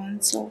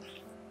allowance, so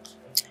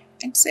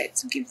I decided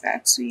to give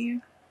that to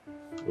you.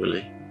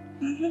 Really?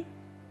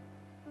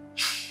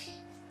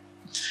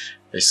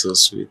 It's so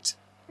sweet.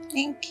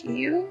 Thank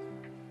you.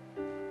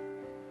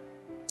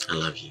 I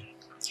love you.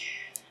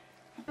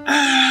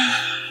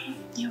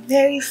 You're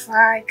very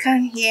far. I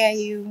can't hear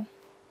you.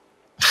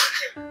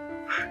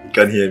 You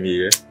can't hear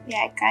me, right?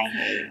 Yeah, I can't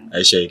hear you. Are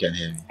you sure you can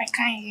hear me? I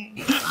can't hear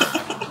you.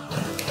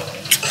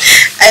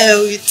 I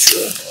love you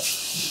too.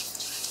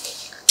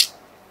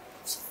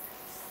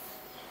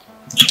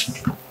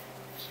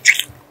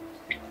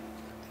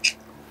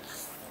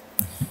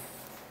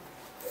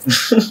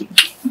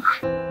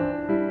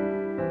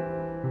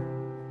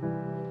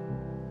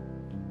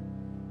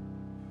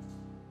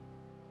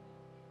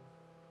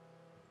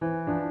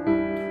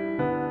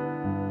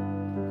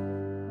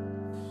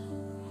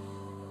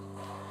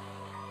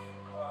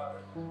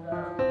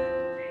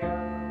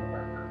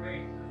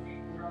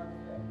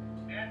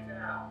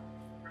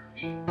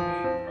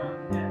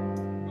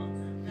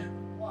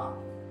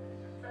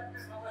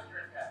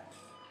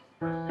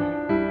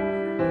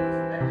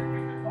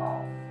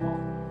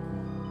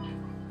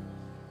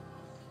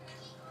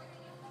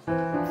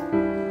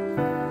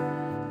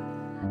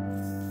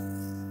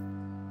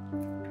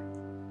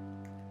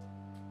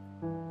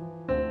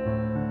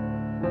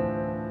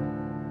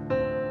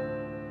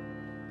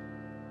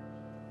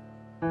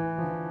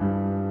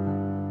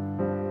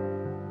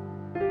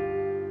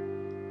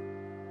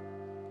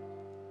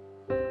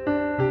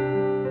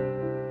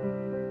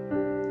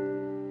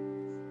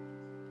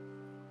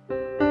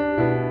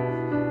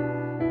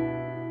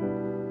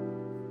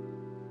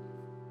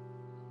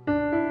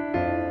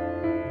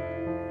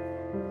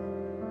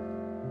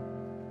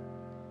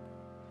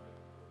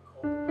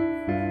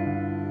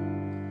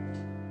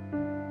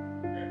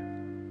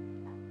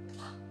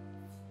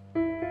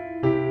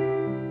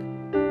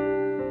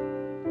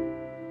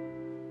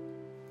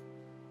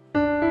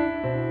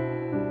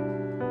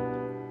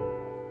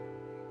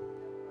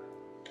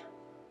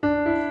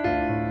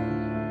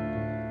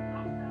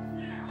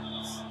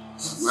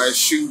 My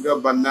sugar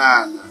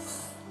banana,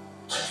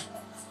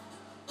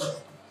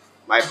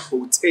 my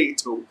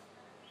potato,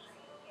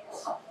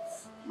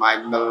 my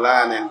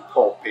melon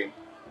popping,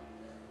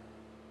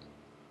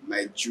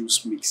 my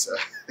juice mixer.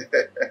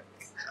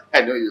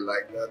 I know you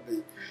like that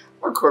thing.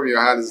 How come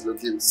your hand is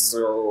looking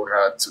so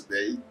hard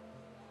today?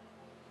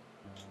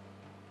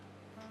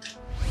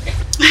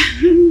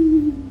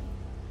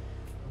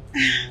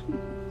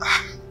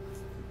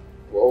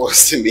 What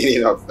was the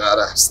meaning of that?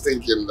 I was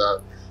thinking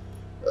that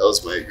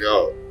was my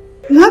girl.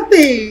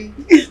 Nothing.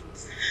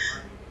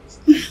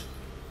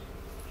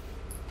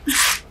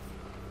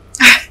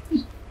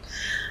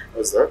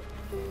 What's that?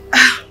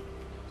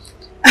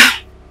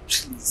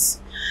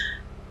 Please.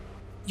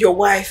 Your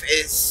wife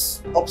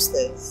is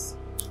upstairs.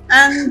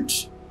 And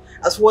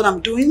as for what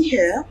I'm doing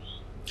here,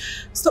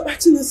 stop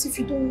acting as if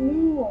you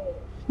don't know.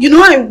 You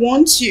know I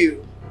want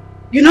you.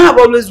 You know I've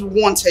always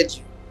wanted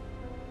you.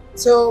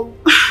 So...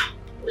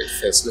 Wait,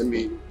 first let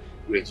me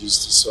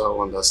reduce this so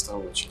I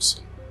understand what you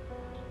say.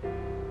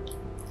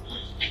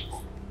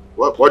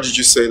 What did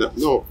you say now?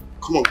 No,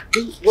 come on.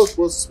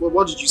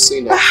 What did you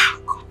say now?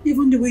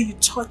 Even the way you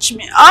touch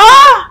me.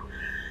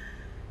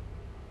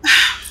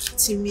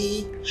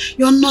 Timmy,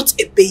 you're not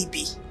a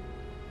baby.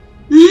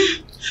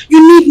 You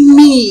need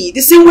me.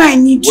 The same way I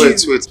need you.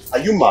 Wait. Are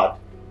you mad?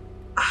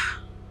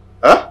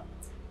 Huh?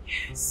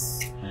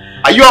 Yes.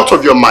 Are you out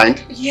of your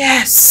mind?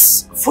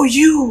 Yes, for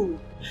you.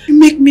 You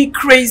make me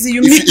crazy.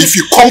 If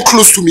you come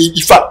close to me,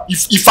 if I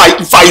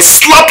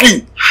slap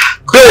you,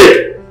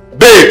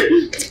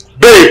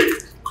 babe.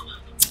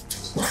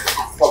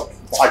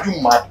 Are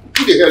you mad?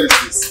 Who the hell is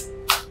this?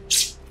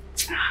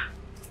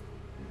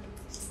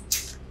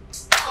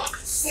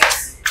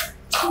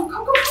 Come.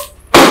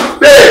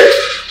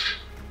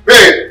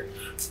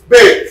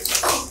 Babe.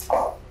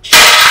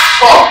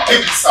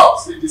 Come,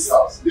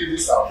 leave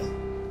this house.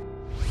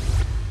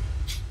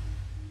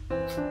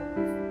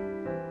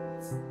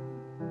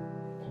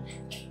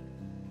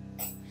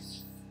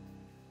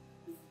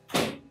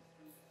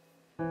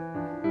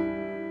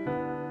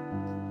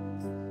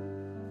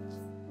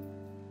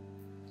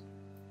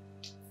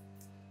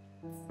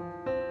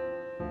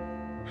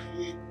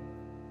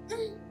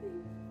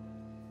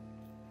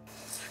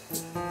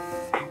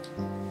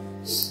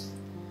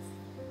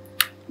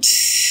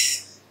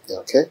 You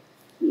okay?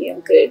 Yeah,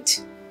 I'm good.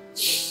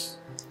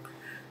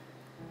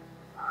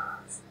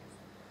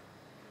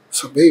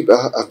 So babe,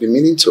 I've been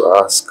meaning to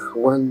ask,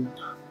 when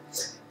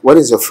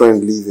is your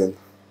friend leaving?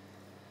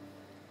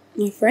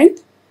 My friend?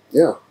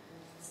 Yeah.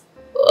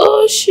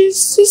 Oh,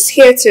 she's just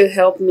here to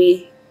help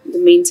me in the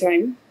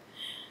meantime.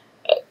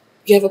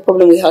 You have a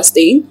problem with her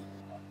staying?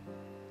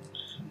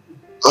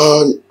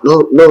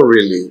 No, not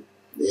really.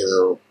 You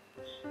know,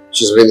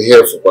 she's been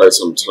here for quite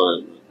some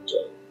time. And,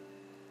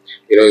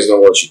 it's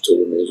not what she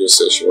told me. She just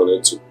said she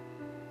wanted to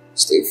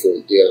stay for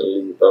a day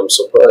and leave. I'm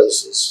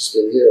surprised she's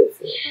been here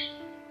for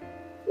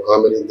how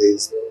many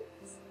days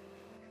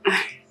now?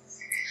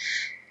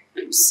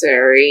 I'm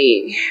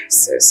sorry. I'm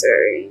so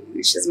sorry.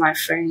 She's my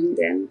friend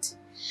and...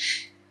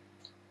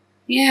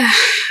 Yeah.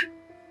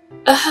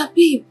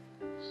 Babe.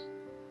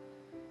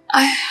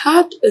 I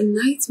had a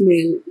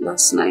nightmare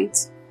last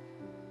night.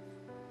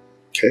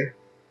 Okay.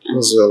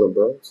 What's it all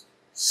about?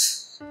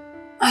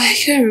 I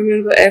can't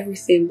remember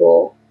everything,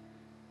 but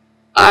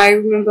I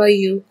remember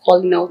you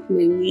calling out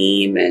my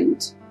name,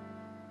 and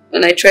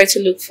when I tried to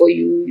look for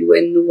you, you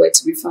were nowhere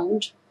to be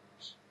found.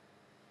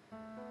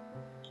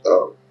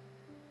 Oh.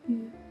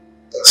 Yeah.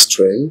 That's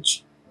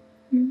strange.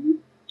 Mm-hmm.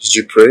 Did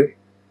you pray?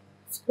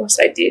 Of course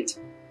I did.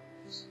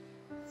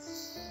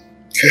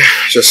 Okay,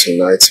 just a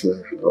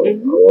nightmare.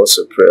 I'll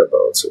also pray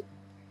about it.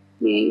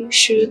 Yeah, you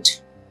should.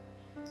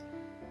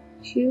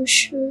 You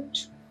should.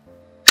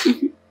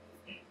 I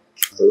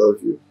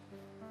love you.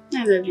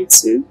 I love you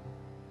too.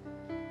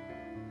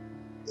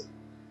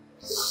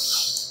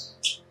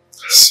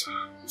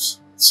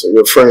 So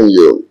your friend,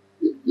 you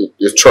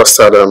trust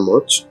her that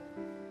much?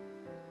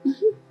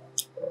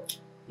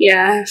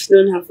 Yeah, I've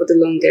known her for the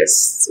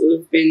longest.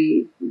 We've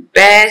been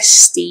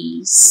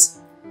besties.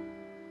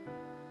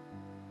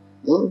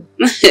 Mm.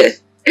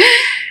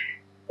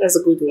 That's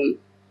a good one.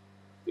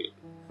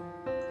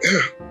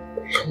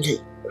 Yeah.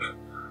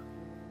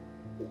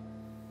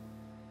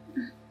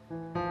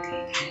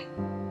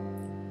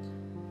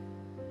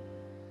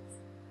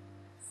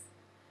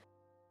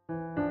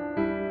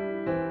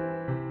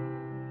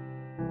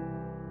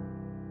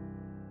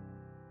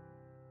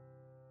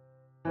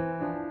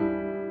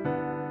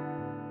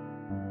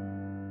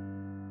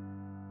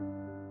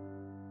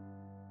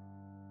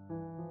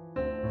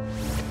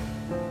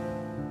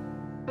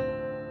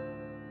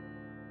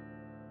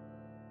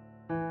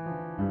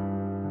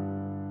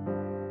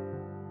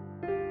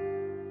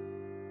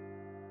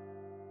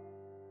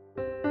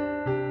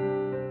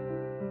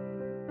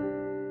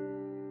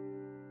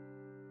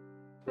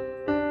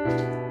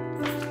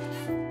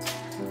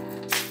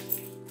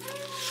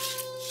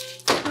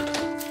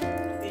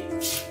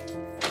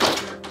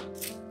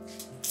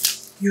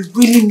 You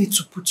really need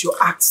to put your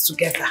acts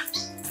together.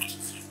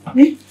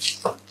 Eh?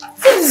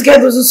 This guy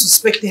doesn't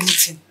suspect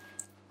anything.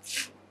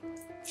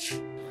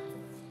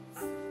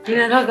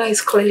 That guy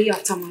is clearly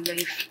after my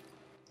life.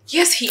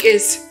 Yes, he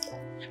is.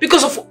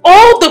 Because of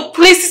all the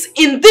places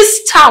in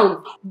this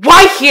town,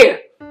 why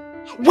here?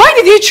 Why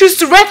did he choose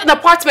to rent an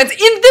apartment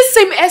in this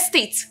same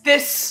estate?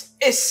 This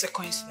is a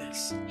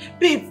coincidence.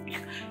 Babe,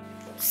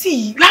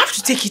 see, you have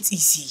to take it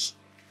easy.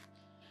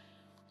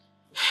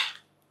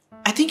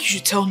 I think you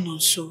should tell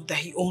Nonso that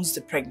he owns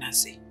the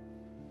pregnancy.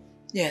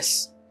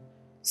 Yes.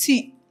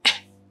 See,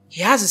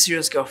 he has a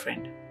serious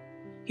girlfriend.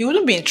 He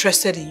wouldn't be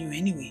interested in you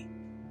anyway.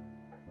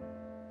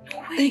 No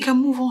way. Then you can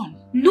move on.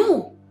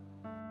 No.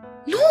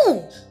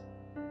 No.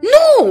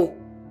 No.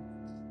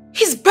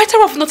 He's better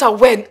off not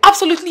aware.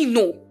 Absolutely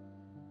no.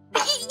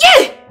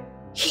 Yeah.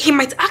 He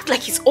might act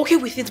like he's okay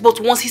with it, but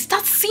once he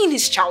starts seeing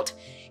his child,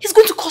 he's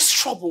going to cause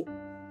trouble.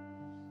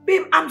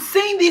 Babe, I'm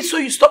saying this so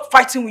you stop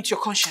fighting with your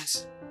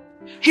conscience.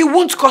 He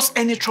won't cause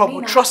any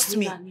trouble, trust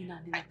me. Nina,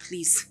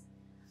 please.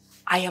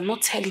 I am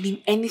not telling him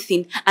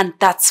anything, and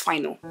that's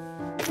final.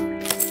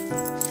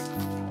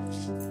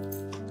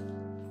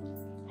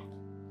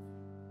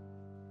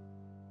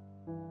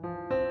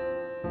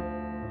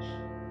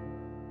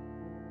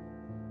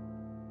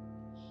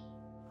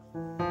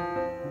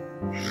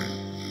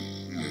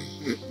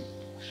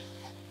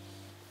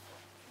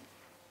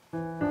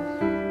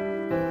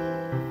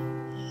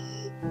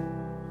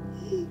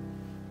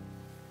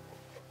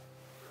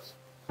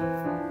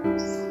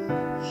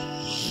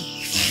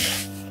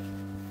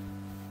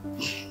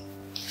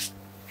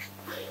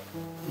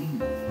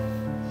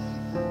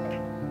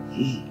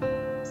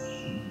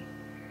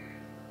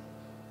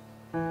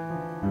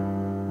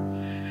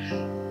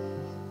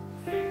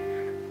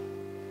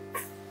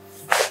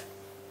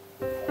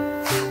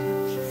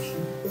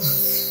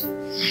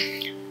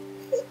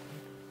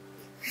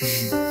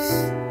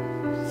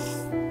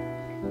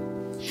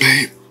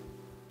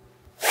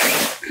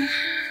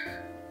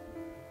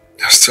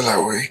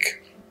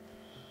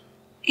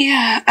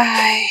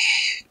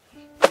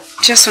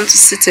 just want to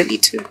sit a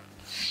little.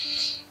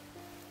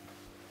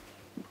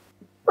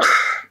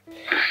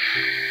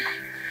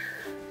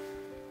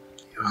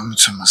 You want me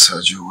to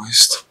massage your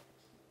waist?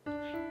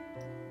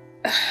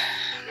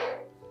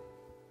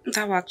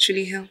 That will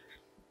actually help.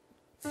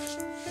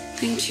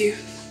 Thank you.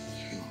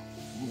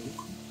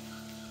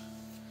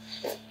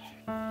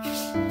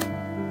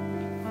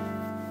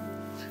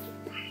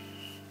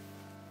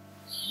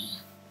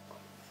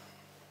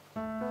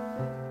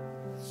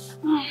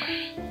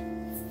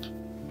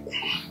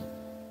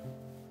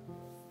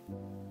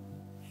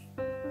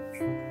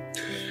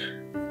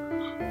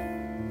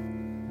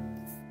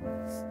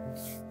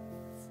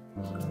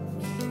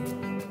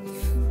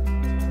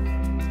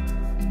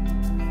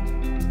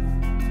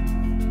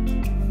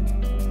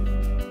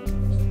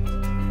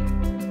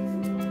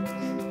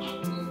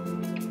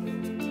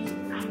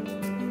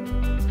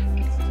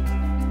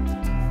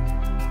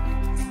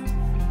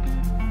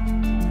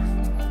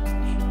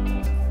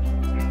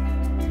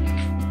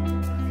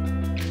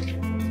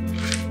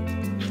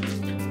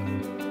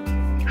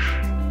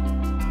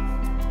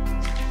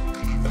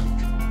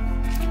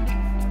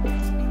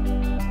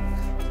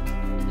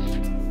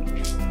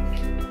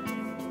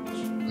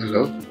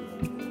 Hello?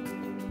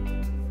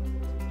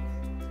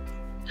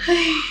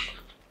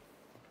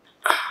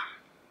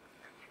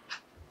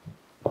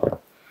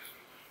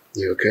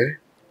 You okay?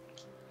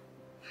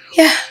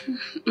 Yeah,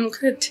 I'm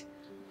good.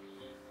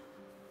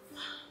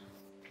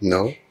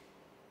 No?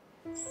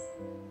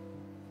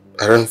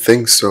 I don't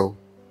think so.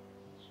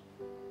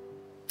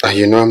 And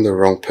you know I'm the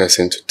wrong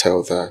person to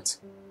tell that.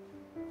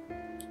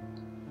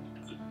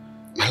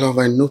 My love,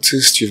 I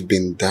noticed you've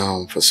been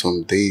down for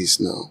some days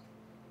now.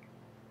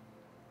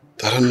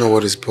 I don't know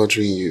what is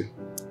bothering you.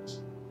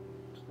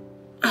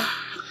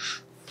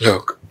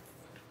 Look,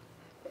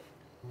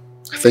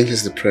 I think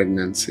it's the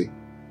pregnancy.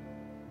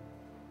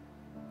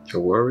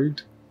 You're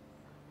worried?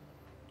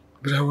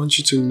 But I want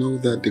you to know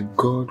that the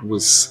God we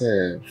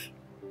serve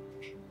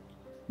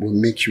will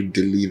make you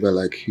deliver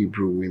like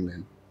Hebrew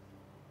women.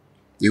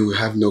 You will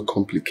have no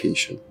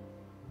complication.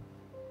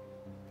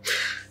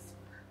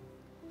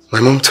 My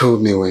mom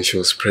told me when she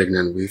was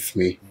pregnant with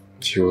me,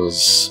 she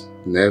was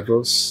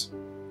nervous.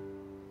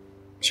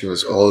 She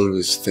was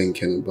always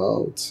thinking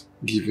about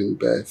giving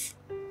birth.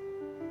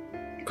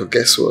 But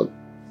guess what?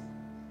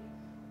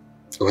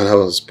 When I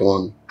was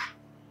born,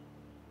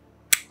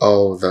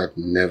 all that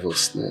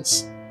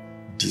nervousness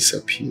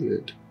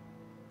disappeared.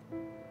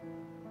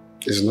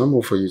 It's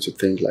normal for you to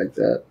think like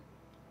that.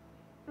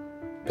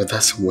 But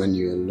that's when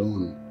you're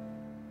alone.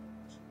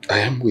 I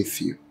am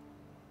with you.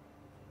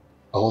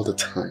 All the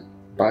time.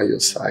 By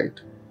your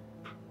side.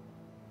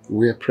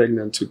 We are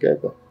pregnant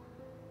together.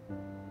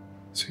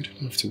 So you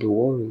don't have to be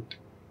worried.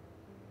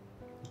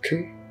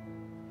 Okay?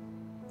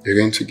 You're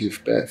going to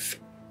give birth.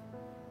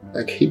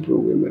 Like Hebrew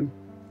women.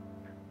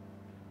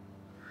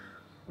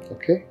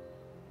 Okay?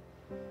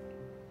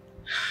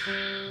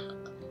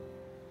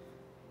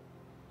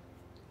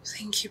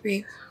 Thank you,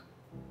 babe.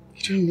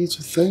 You don't need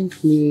to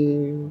thank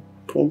me,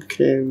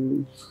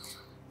 pumpkin.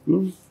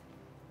 I'm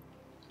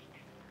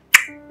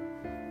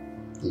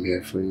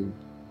here for you.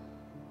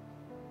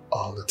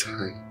 All the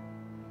time.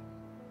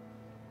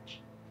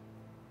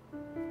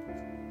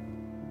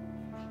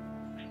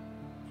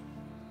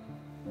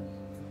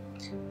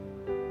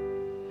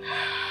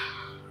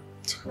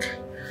 It's okay.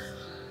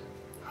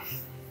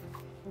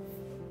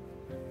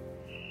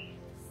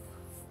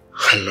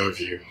 I love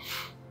you.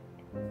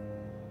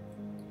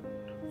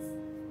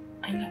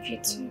 I love you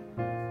too.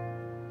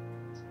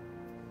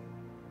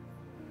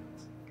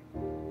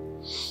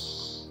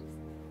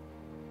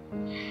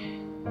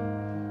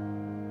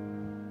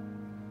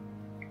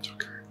 It's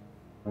okay.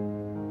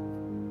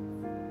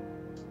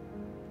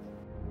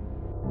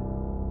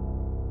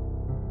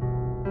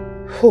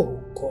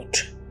 Oh God,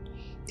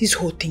 this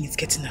whole thing is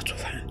getting out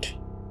of hand.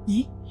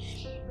 Eh?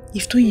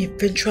 If Tony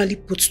eventually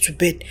puts to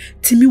bed,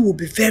 Timmy will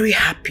be very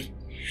happy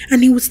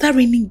and he will start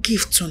raining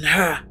gifts on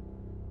her.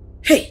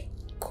 Hey,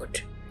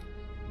 God.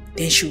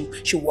 Then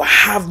she will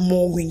have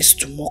more wings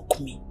to mock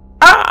me.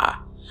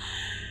 Ah!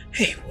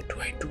 Hey, what do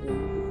I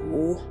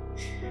do?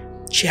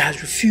 She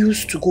has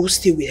refused to go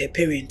stay with her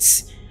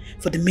parents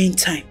for the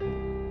meantime.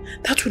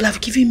 That will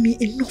have given me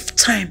enough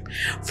time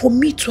for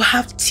me to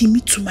have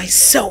Timmy to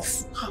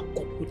myself. Oh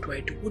God, what do I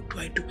do? What do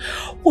I do?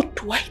 What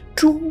do I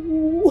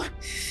do?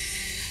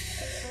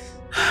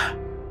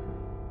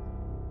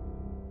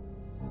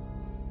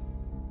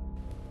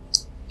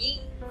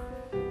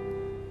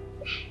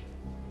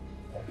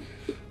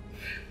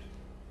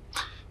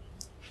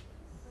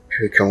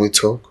 Hey, can we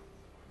talk?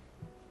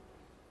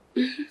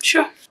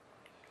 Sure.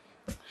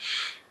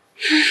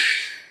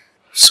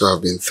 So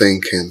I've been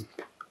thinking,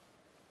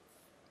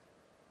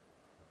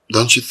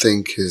 don't you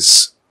think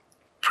it's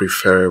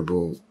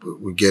preferable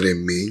we get a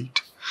maid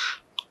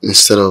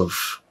instead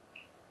of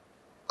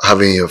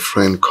having your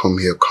friend come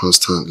here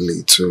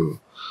constantly to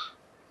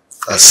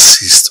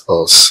assist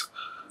us?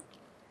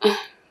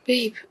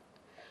 Babe,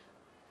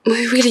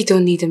 we really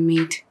don't need a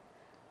maid.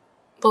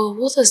 But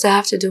what does that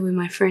have to do with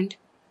my friend?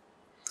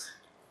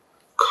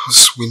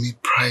 Because we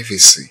need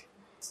privacy.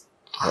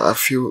 I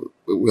feel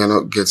we are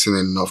not getting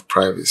enough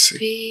privacy.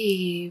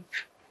 Babe,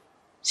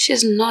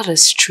 she's not a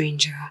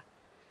stranger.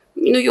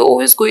 You know, you're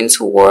always going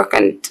to work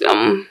and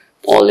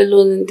all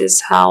alone in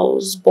this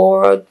house,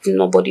 bored,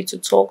 nobody to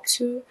talk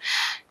to.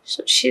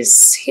 So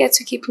she's here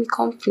to keep me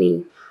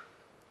company.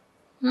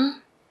 Hmm?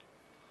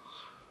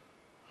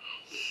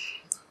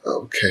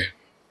 Okay.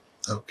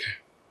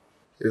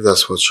 If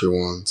that's what you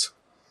want.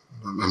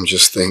 I'm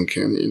just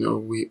thinking, you know,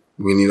 we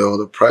need all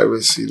the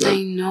privacy that...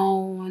 I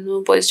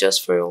know, but it's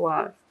just for a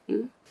while.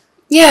 Hmm?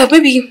 Yeah,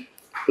 maybe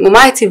we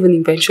might even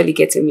eventually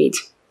get a maid.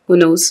 Who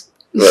knows?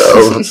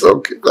 Well,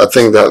 okay. I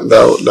think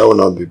that would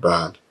not be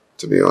bad,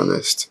 to be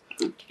honest.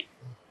 Okay.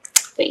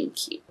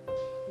 Thank you.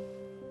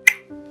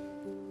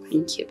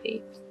 Thank you,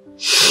 babe.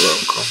 You're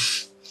welcome.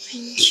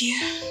 Thank you.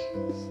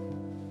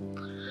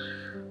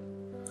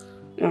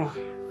 Oh,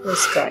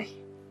 this guy.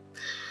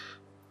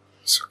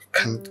 So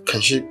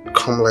can she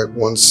come like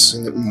once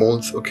in a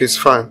month? Okay, it's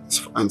fine. It's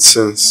fine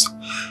since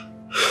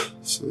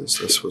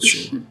that's what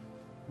you...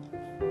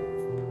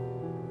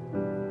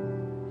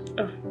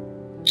 I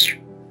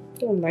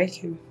don't like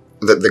him.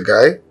 The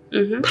guy?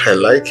 Mm-hmm. I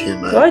like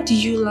him, man. Why do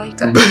you like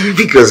that?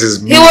 Because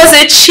he's mean. He was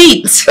a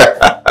cheat.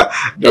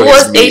 No, it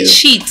was mean. a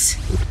cheat.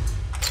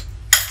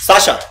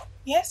 Sasha.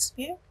 Yes,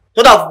 yeah.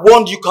 Don't I've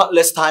warned you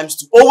countless times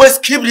to always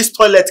keep this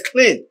toilet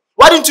clean.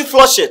 Why didn't you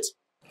flush it?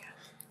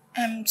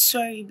 I'm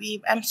sorry,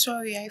 babe. I'm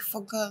sorry, I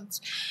forgot.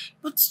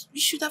 But you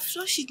should have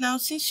flushed it now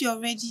since you're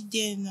already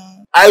there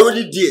now. I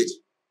already did.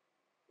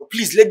 But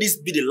please let this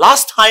be the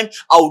last time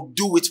I will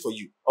do it for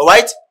you.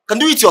 Alright? You can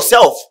do it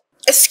yourself.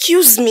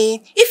 Excuse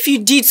me, if you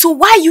did, so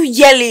why are you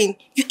yelling?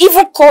 You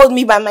even called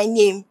me by my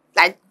name.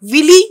 Like,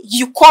 really?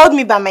 You called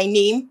me by my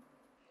name?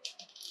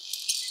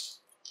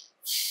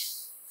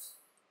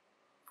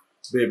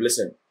 Babe,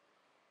 listen.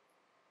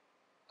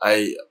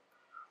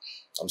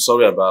 I'm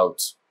sorry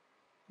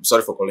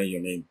for calling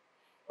your name.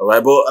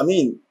 Alright, but I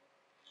mean,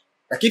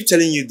 I keep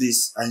telling you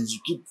this and you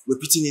keep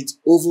repeating it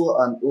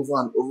over and over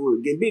and over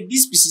again. Babe,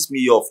 this pisses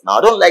me off now.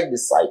 I don't like the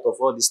sight of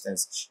all these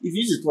things. If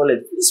you use the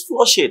toilet, please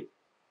flush it.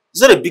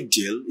 It's not a big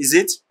deal, is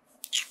it?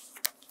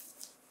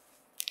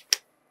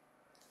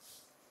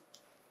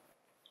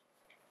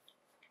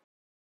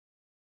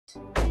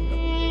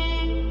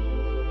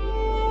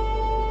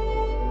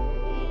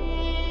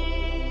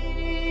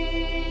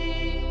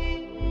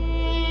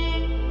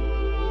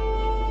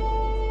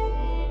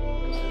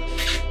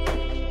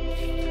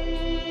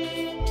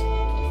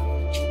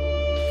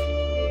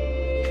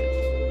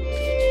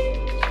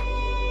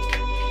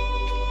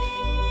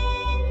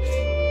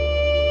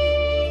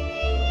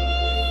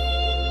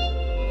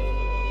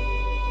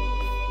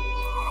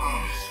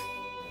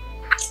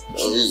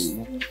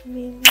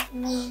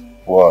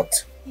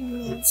 What?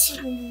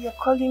 You're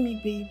calling me,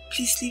 babe.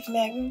 Please leave me.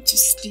 I want to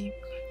sleep.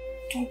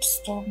 Don't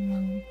stop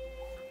me.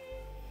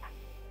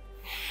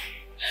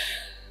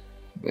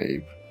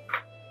 Babe,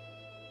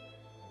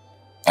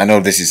 I know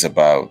this is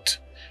about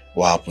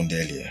what happened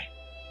earlier.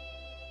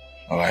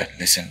 Alright,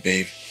 listen,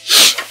 babe.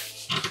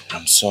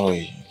 I'm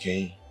sorry,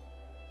 okay?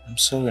 I'm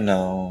sorry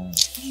now.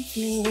 Leave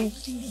me.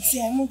 Please,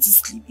 I want to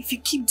sleep. If you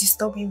keep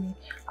disturbing me,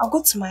 I'll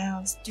go to my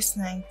house this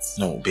night.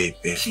 No, babe.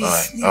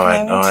 Please,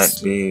 Alright,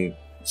 babe.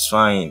 It's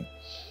fine.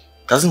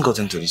 It hasn't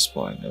gotten to this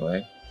point,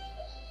 alright?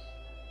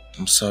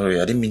 I'm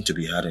sorry. I didn't mean to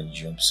be hard on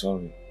you. I'm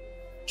sorry.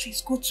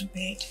 Please go to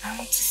bed. I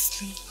want to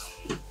sleep.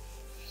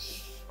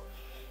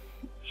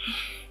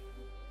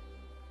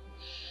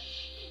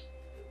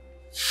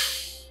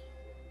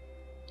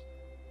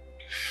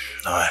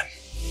 Alright.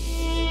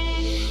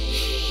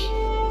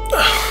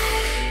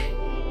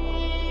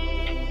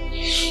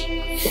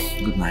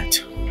 Good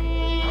night.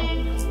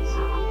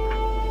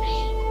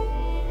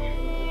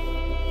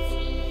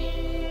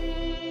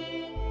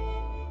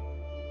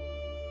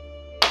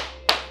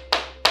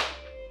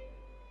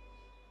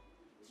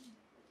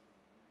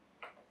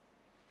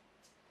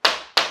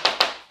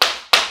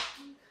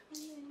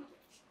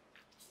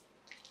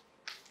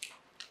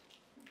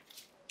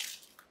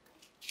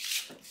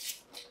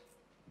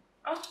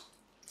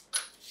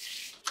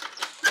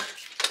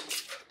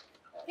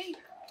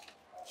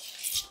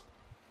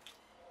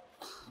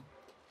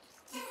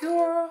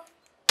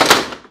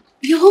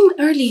 You're home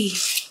early.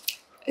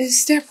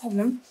 Is there a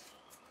problem?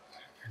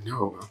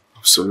 No,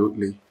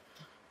 absolutely.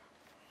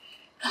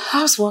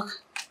 How's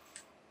work?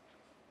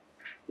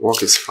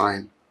 Work is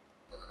fine.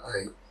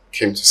 I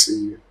came to see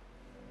you.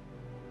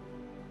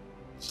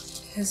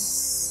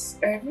 Is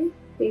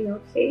everything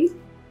okay?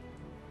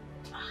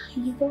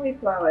 You got me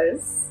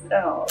flowers.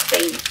 Oh,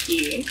 thank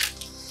you.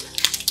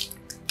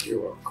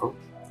 You're welcome.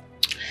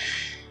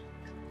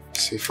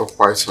 See, for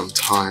quite some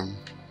time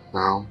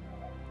now,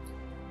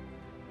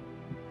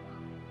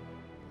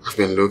 I've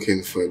been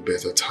looking for a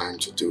better time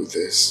to do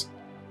this.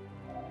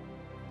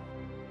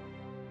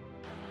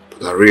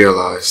 But I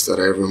realized that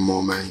every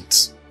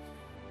moment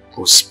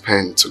we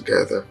spend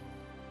together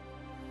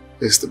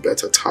is the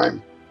better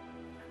time.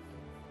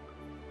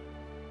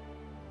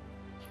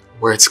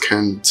 Words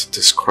can't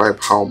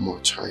describe how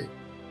much I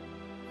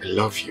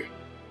love you.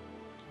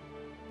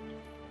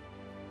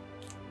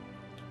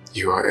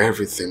 You are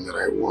everything that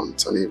I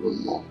want and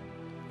even more.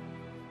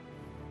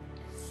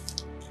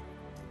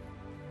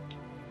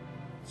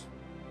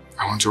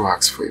 I want to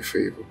ask for a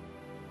favor.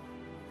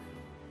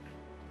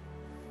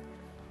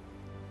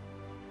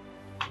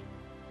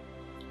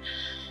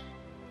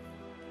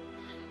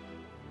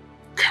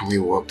 Can we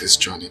walk this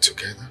journey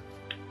together?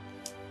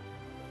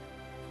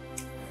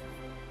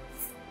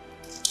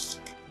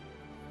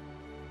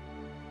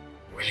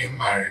 Will you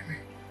marry me?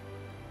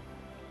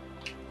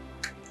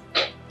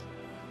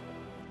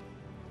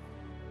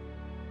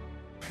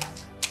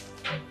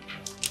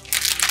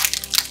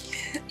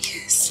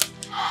 Yes.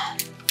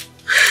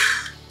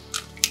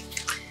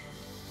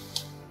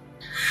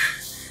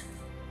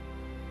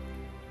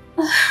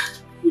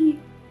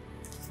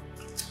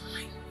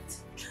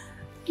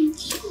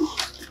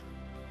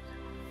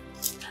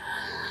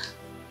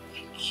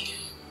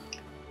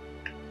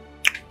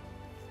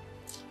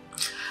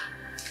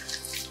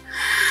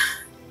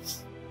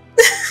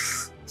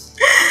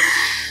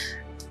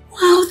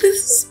 Wow,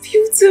 this is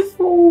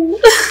beautiful.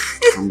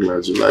 I'm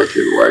glad you like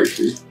it,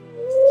 wifey.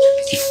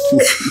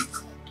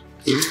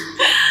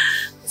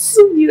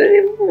 So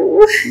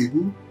beautiful.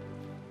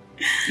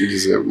 You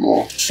deserve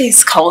more.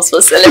 This calls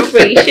for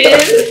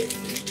celebration.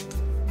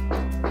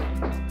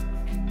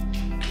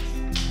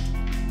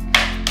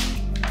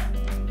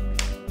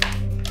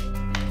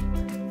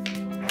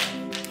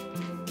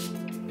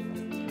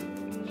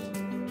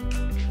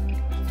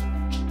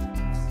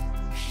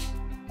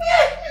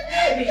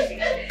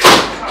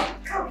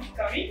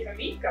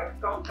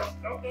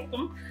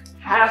 Come.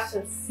 Have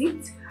a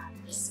seat.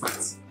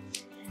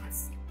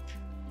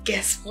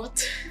 Guess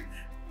what?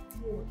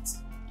 What?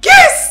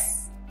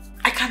 Guess!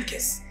 I can't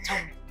guess. Tell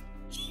me.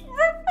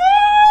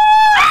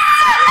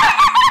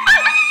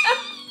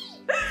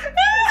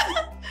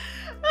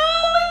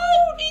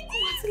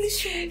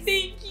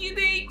 Thank you.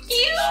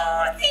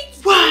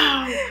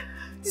 Wow!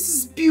 This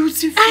is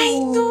beautiful.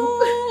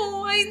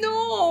 I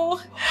know.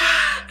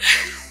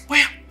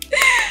 Well,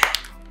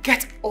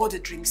 get all the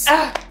drinks.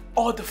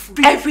 All the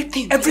food.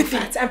 Everything. I'm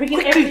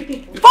bringing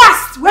everything.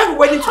 Fast! We have a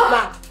wedding to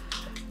plan.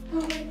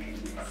 Oh my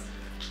goodness.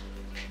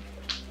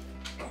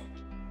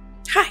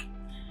 Hi.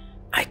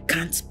 I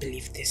can't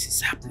believe this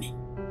is happening.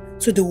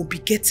 So they will be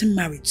getting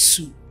married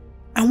soon.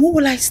 And what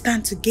will I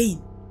stand to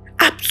gain?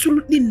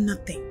 Absolutely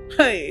nothing.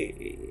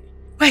 Hey.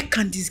 Why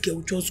can't this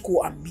girl just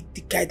go and meet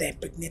the guy that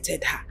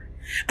impregnated her?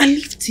 And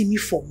leave Timmy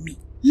for me?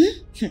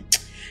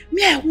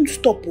 Me, I won't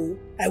stop, oh.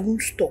 I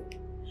won't stop.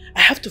 I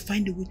have to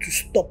find a way to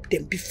stop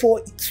them before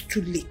it's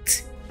too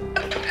late.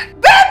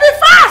 Baby,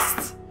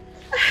 fast!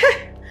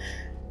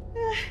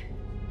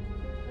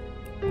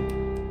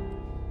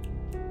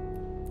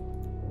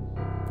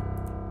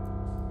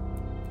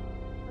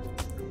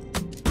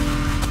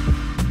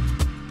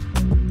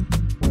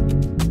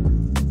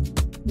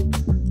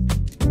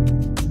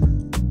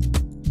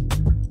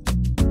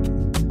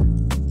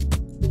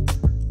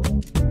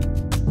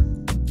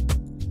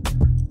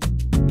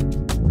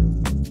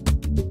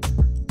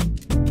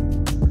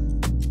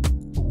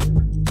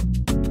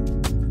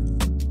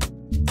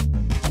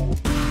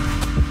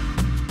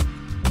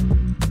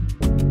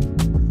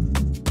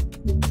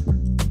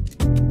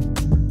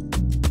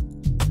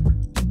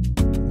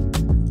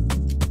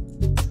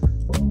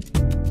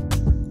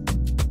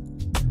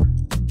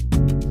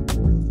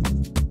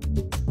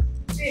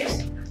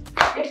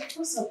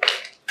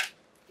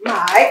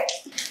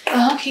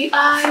 Okay,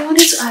 I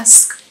wanted to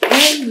ask,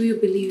 when will you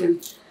be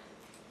leaving?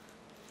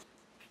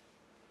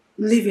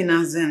 Leaving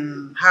as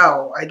in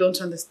how? I don't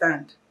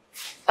understand.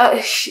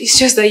 It's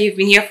just that you've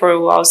been here for a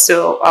while,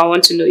 so I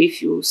want to know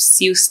if you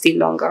still stay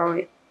longer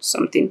or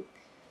something.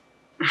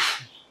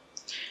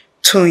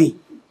 Tony,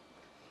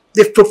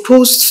 they've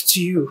proposed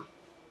to you.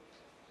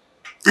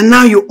 And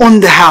now you own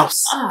the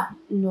house.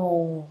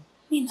 No.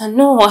 Nina,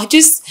 no. I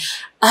just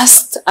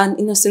asked an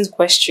innocent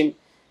question.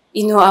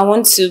 You know, I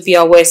want to be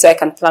aware so I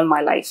can plan my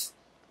life.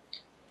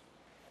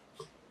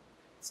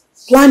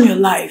 Plan your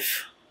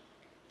life.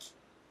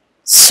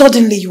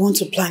 Suddenly you want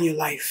to plan your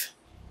life.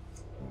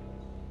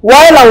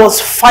 While I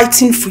was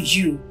fighting for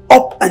you,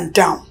 up and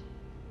down,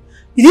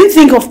 you didn't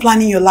think of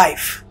planning your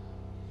life.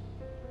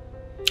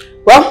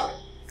 Well,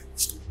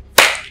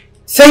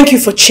 thank you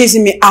for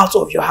chasing me out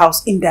of your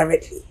house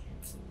indirectly.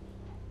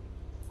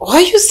 Why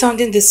are you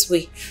sounding this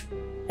way?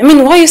 I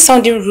mean, why are you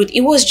sounding rude?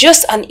 It was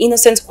just an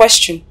innocent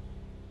question.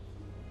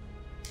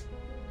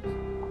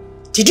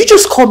 Did you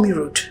just call me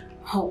rude?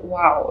 Oh,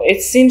 wow.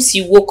 It seems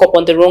you woke up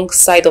on the wrong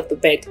side of the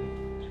bed.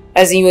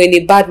 As in you were in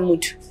a bad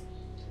mood.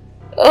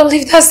 Well,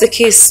 if that's the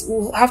case,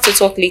 we'll have to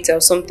talk later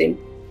or something.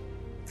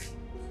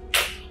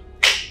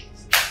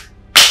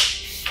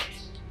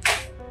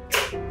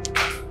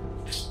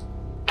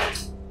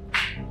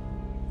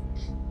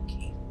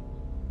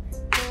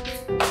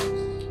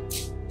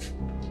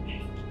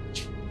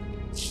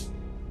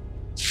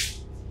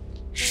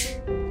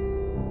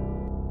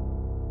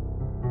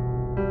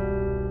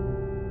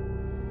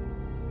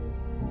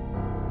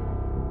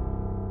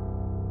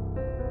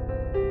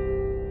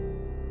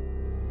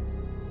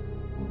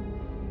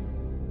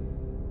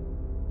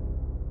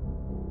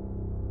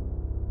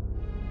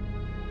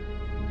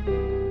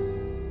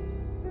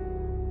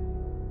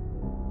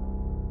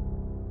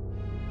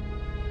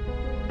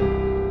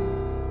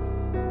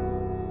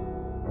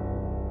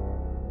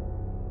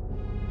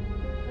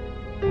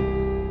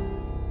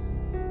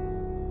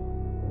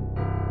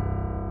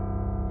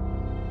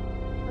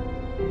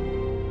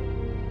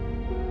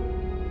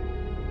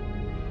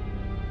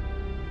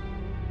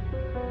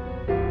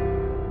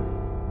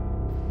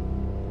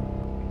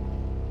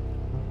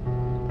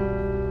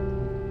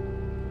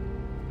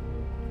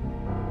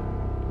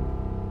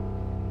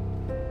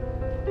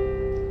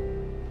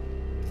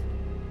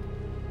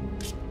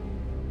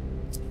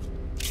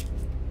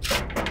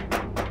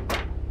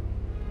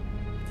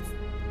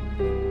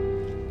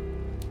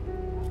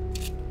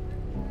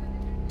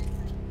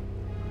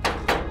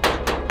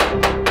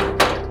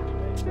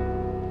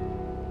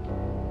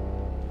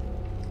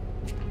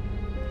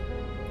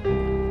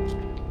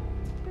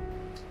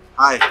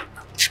 Hi.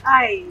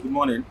 Hi. Good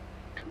morning.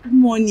 Good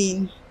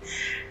morning.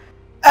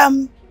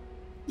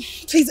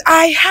 Please,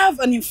 I have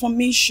an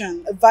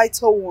information, a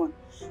vital one,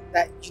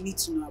 that you need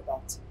to know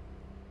about.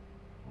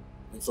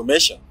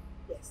 Information?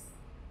 Yes.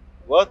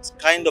 What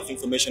kind of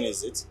information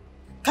is it?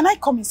 Can I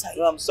come inside?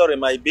 No, I'm sorry,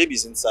 my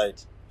baby's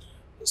inside.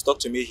 Just talk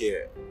to me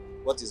here.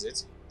 What is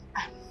it?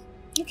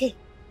 Okay,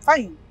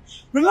 fine.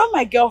 Remember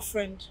my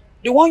girlfriend,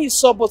 the one you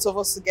saw both of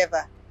us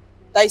together,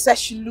 that you said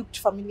she looked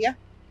familiar?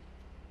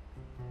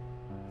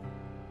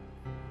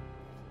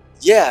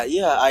 Yeah,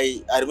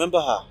 I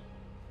remember her.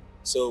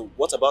 So,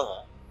 what about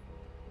her?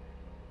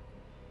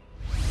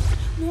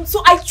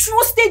 So I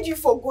trusted you,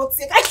 for God's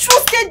sake. I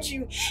trusted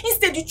you.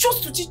 Instead, you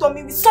chose to cheat on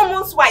me with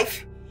someone's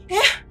wife.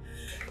 Eh?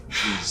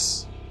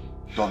 Please,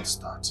 don't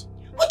start.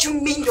 What do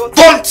you mean don't?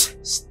 Don't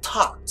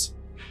start!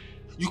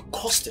 You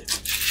caused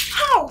it.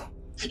 How?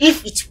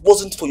 If it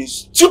wasn't for your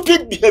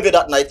stupid behavior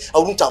that night, I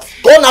wouldn't have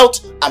gone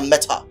out and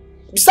met her.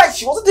 Besides,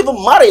 she wasn't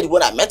even married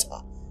when I met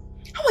her.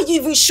 How are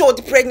you even sure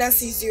the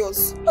pregnancy is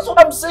yours? That's what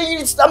I'm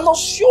saying. I'm not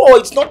sure.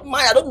 It's not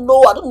mine. I don't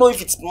know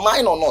if it's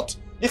mine or not.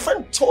 The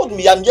friend told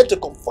me. I'm yet to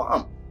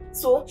confirm.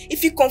 So,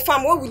 if you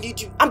confirm, what will you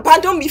do?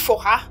 Abandon me for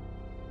her?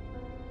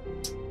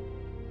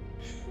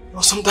 You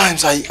know,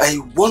 sometimes I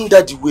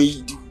wonder the way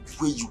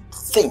you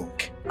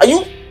think. Are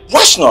you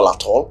rational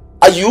at all?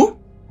 Are you?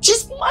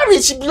 She's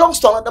married. She belongs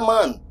to another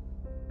man.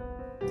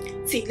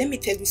 See, let me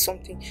tell you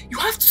something. You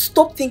have to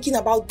stop thinking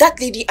about that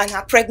lady and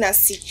her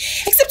pregnancy.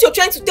 Except you're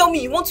trying to tell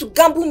me you want to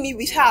gamble me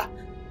with her.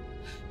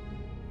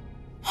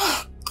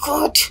 Oh,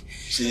 God.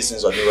 See these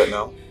things I do right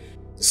now?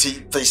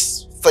 See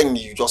this thing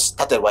you just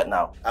started right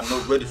now? I'm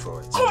not ready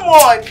for it. Come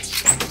on.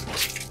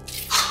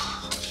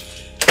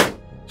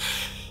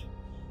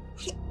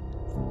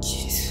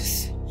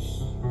 Jesus.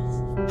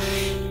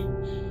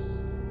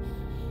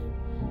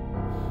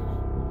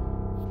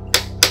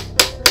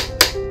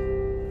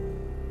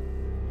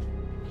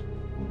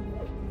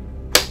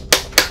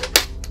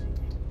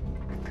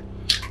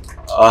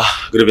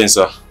 Good evening,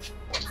 sir.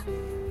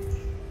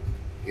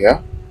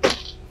 Yeah?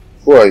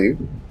 Who are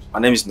you? My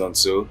name is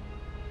Nonso.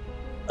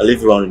 I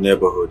live around the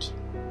neighborhood.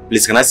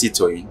 Please, can I see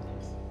Toyin?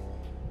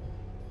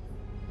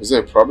 Is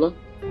there a problem?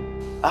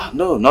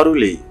 No, not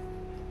really.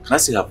 Can I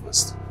see her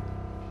first?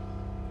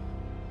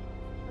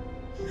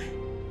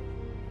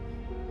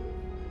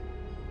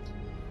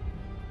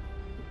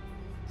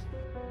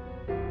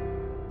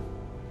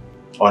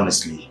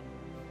 Honestly,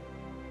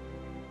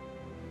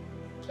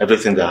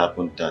 everything that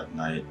happened that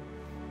night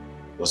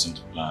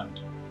wasn't planned.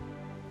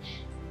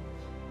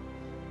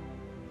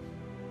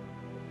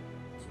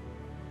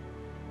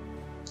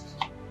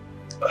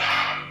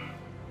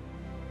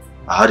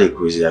 I had a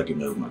crazy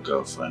argument with my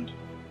girlfriend.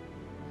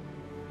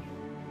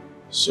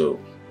 So,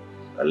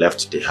 I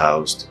left the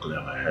house to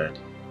clear my head.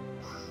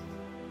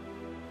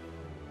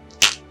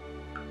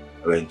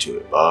 I went to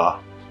a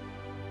bar.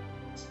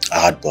 I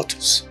had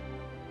bottles.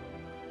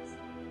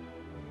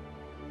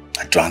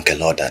 I drank a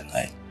lot that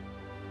night.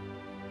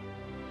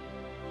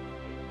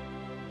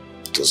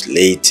 It was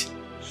late,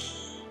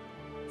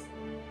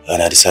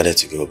 and I decided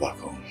to go back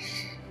home.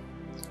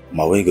 On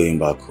my way going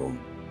back home,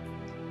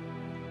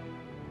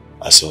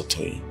 I saw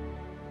Toyin.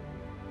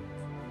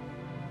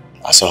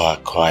 I saw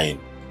her crying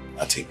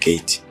at a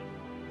gate.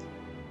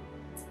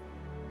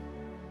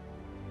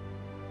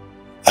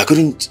 I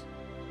couldn't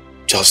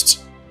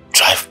just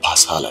drive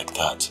past her like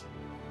that.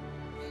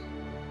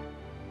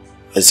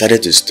 I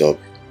decided to stop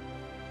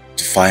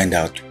to find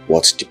out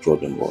what the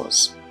problem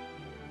was.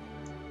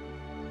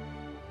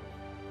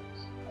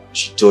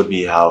 She told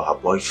me how her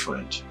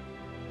boyfriend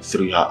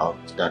threw her out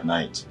that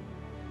night.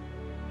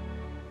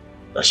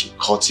 That she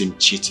caught him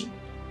cheating.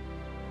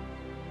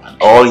 And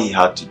all he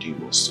had to do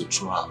was to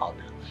throw her out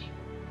that night.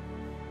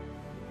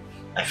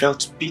 I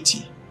felt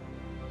pity.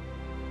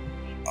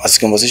 As the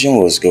conversation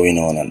was going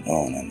on and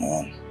on and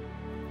on,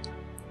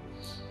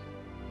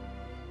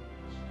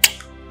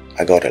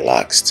 I got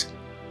relaxed.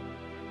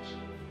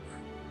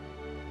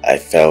 I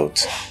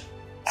felt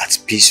at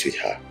peace with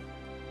her.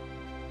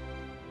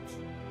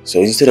 So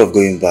instead of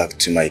going back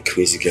to my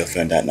crazy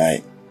girlfriend that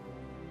night,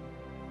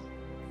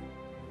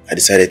 I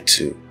decided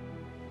to,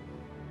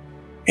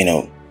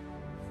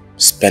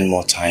 spend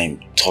more time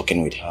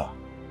talking with her.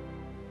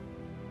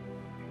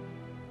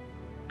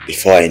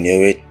 Before I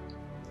knew it,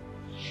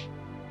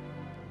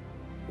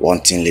 one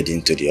thing led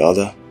into the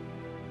other.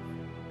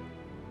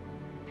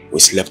 We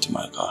slept in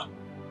my car.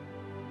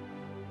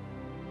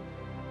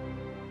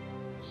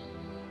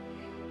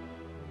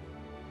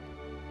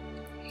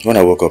 When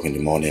I woke up in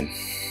the morning,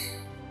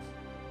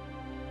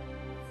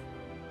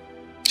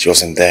 she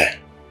wasn't there.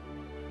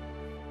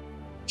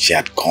 She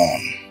had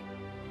gone.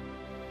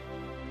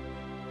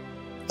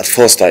 At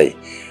first, I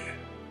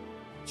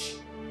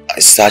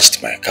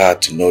searched my car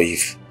to know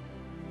if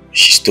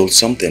she stole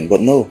something,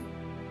 but no.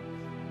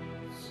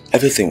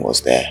 Everything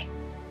was there.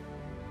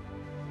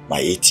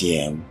 My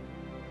ATM,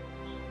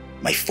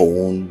 my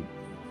phone,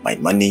 my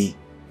money,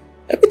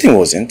 everything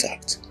was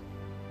intact.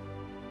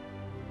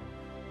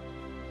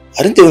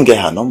 I didn't even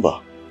get her number.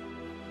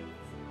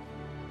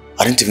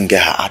 I didn't even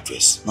get her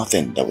address.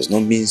 Nothing. There was no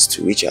means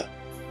to reach her.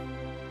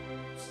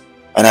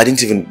 And I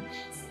didn't even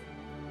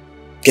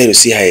get to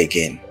see her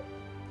again.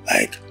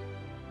 Like,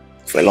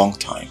 for a long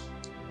time.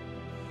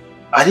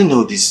 I didn't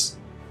know these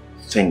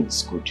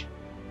things could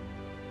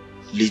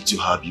lead to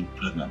her being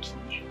pregnant for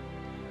me.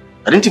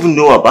 I didn't even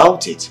know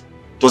about it.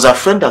 It was a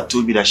friend that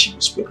told me that she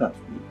was pregnant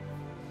for me.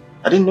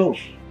 I didn't know.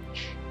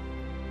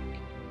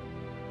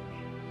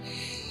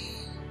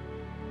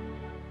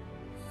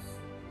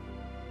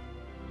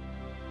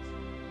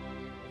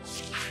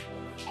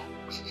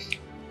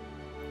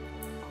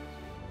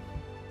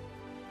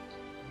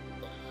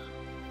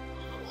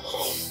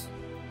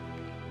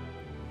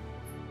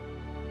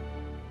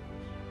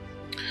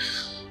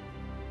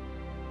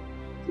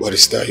 What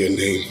is that, your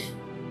name?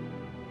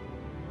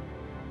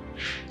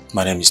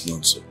 My name is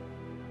Nonso.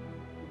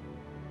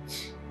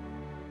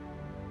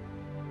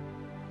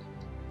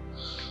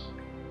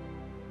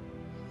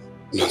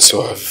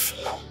 Nonso,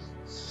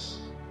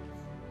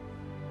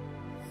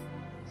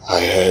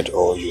 I heard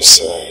all you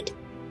said.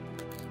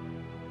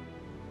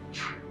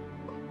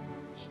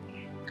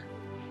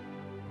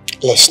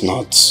 Let's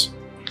not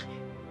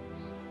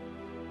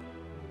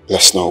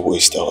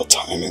waste our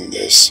time in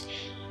this.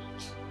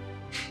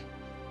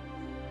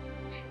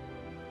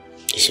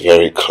 It's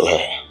very clear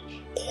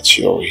that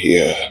you're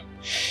here.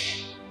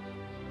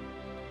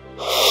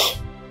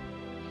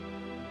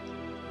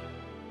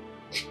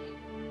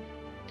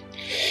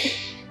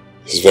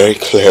 It's very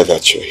clear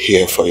that you're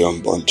here for your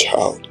unborn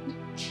child.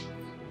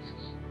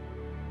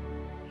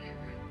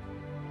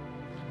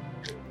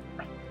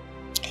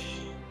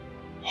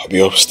 I'll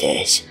be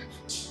upstairs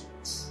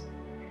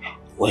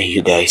when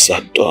you guys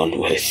are done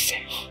with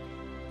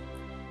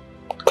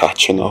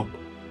catching up.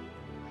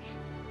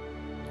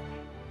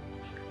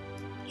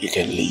 You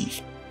can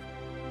leave.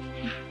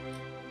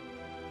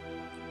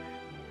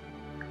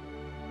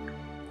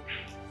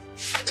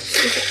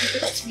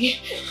 Timmy,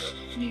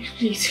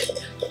 please.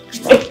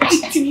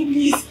 Timmy,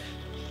 please.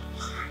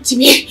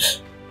 Timmy.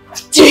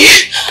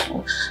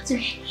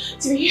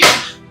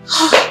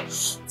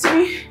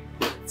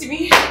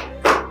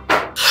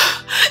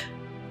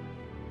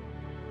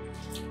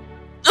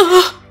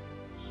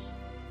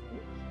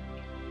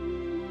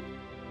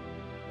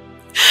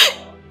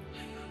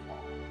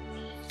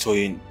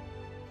 Toyin.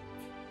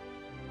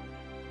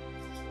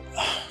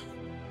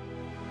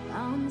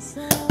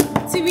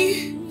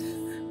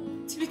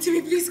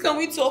 Timmy, please, can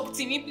we talk?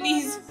 Timmy,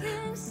 please.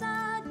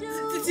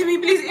 Timmy,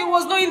 please, it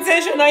was no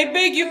intention. I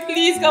beg you,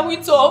 please, can we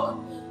talk?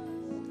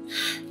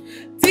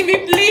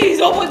 Timmy,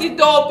 please, open the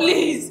door,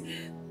 please.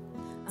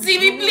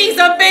 Timmy, please,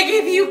 I'm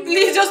begging you,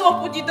 please, just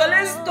open the door.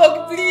 Let's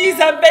talk, please,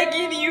 I'm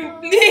begging you,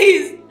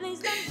 please.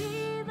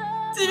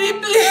 Timmy,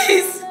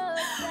 please.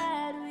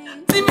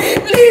 Timmy,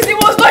 please, it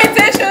was no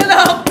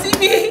intentional.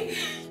 Timmy,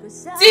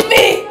 please.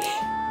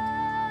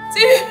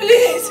 Timmy,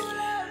 please.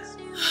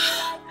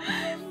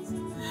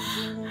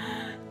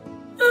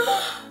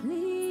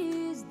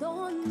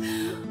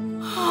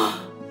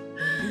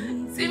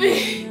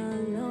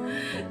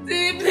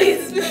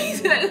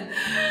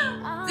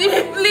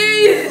 Timmy,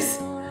 please.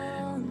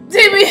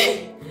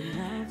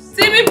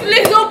 Timmy,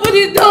 please, open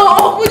the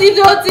door.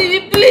 Timmy,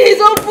 please,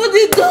 open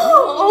the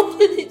door.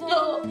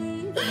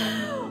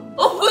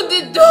 Open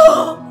the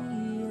door.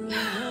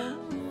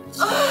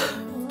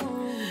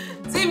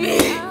 Timmy.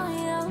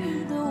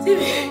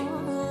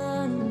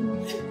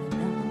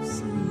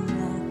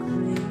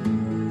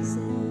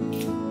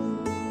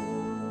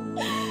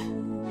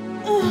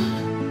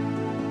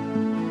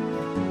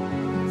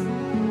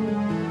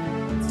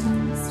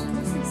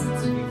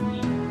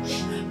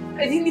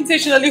 I didn't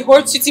intentionally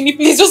hurt you, Timmy.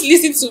 Please, just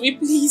listen to me,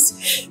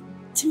 please.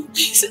 Timmy,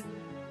 please.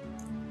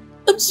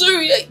 I'm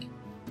sorry. I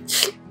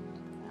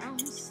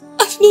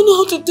don't know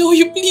how to tell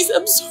you. Please,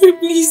 I'm sorry.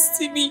 Please,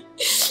 Timmy.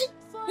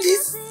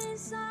 Please,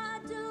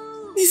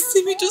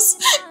 Timmy,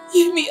 just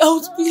hear me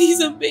out. Please,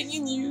 I'm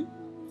begging you.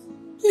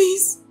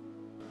 Please.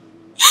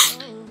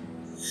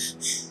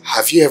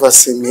 Have you ever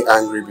seen me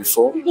angry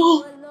before?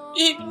 No.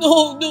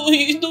 No,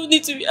 you don't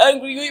need to be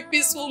angry. You're a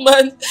peaceful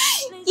man.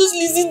 Just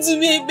listen to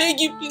me. I beg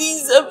you,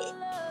 please.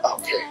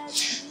 Okay.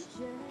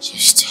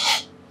 Just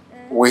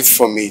wait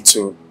for me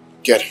to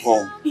get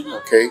home,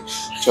 okay?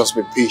 Just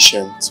be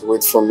patient.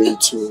 Wait for me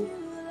to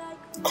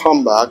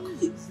come back.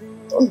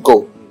 Don't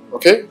go,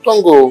 okay?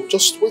 Don't go.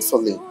 Just wait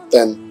for me.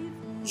 Then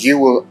you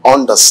will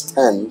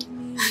understand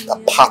the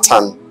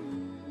pattern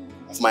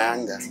of my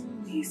anger,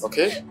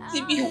 okay?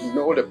 Timmy. You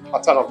know the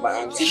pattern of my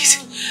anger.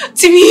 Please.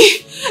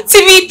 Timmy,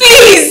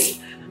 please.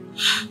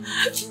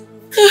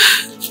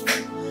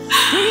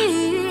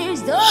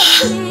 Please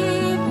don't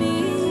leave me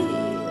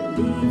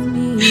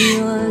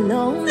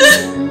alone.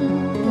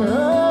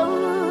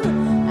 Oh,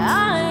 I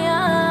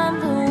am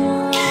the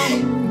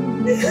one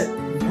who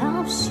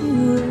loves you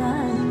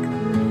like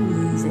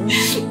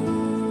crazy.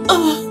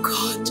 Oh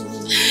God.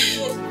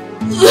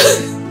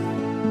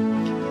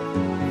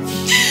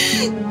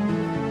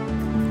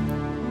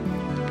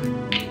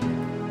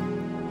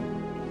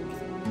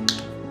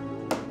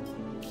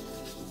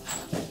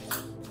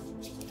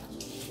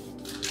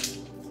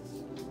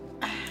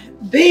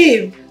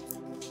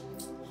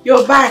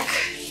 You're back.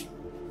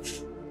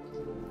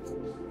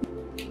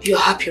 You're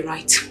happy,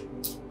 right?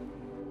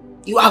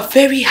 You are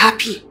very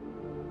happy.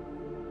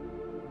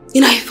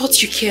 And I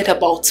thought you cared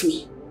about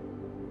me.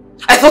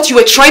 I thought you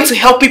were trying to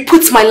help me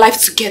put my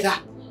life together.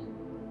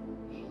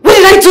 What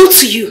did I do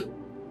to you?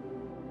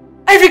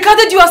 I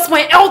regarded you as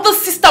my elder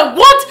sister.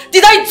 What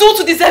did I do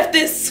to deserve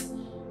this?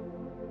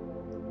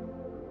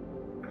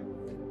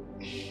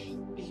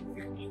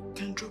 You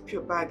can drop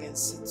your bag and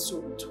sit so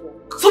we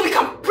talk. So we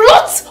can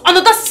plot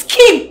another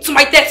scheme to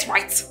my death,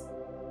 right?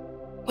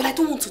 Well, I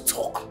don't want to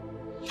talk.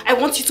 I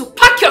want you to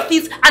pack your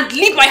things and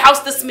leave my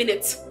house this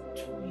minute.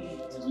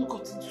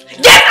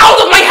 Get out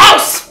of my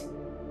house!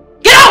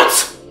 Get out!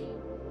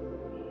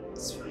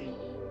 It's fine.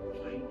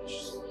 Fine.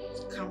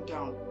 Just calm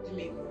down. Let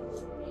me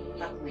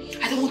pack my things.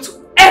 I don't want to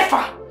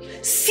ever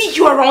see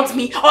you around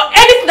me or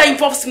anything that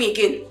involves me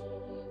again.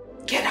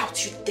 Get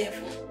out, you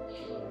devil.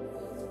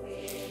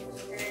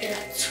 Get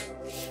out.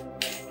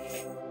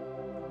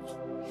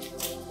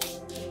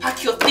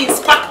 Pack your things,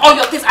 pack all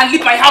your things and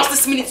leave my house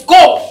this minute.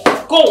 Go!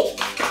 Go!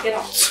 Get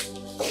out.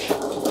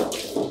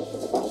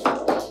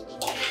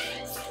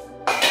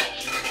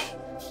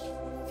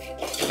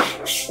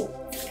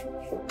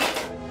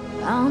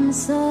 I'm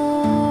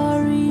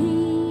sorry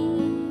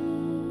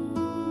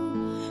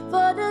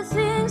for the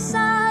things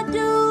I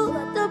do,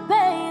 the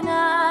pain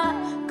I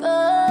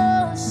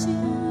cause you.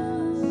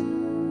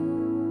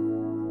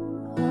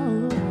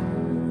 Oh,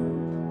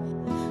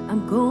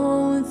 I'm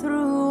going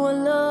through a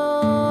lot.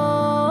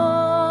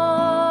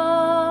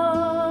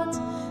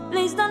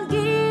 Please don't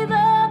give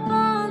up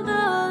on the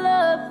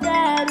love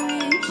that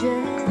we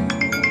share,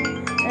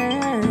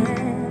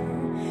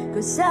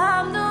 'cause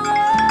I'm the one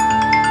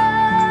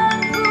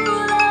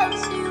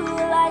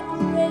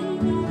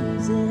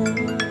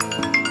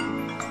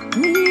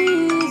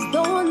please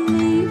don't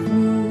leave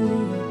me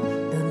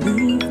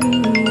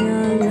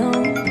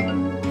alone.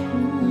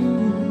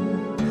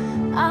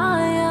 I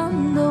am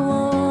the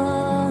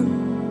one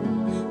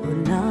who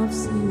loves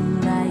you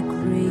like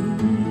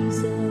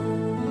crazy.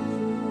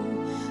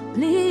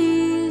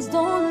 Please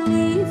don't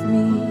leave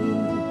me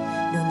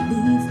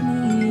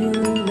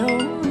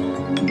alone.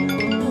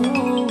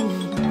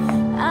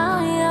 I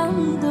am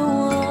the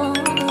one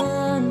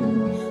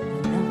who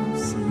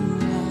loves you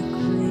like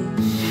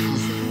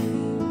crazy.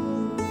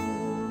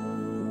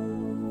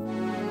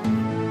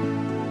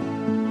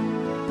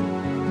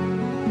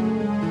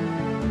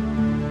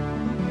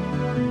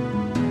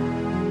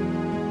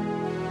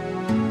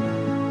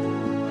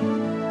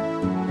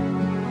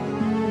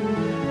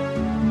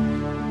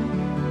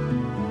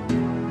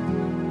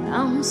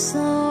 I'm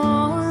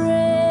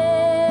sorry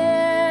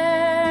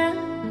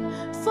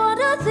for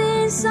the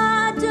things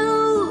I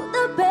do,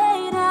 the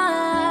pain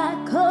I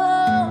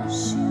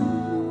cause you.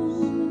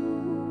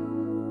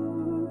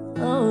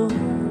 Oh,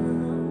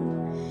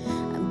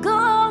 I'm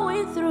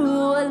going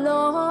through a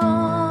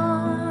lot.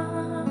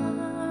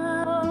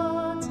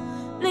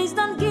 Please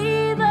don't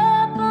give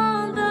up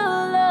on the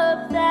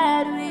love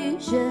that we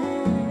share.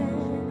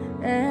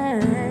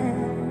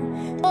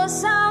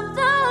 'Cause I'm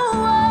the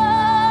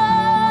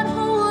one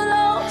who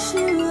loves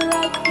you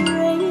like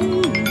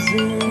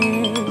crazy.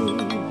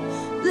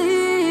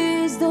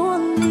 Please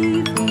don't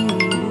leave me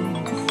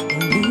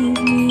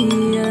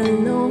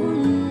alone.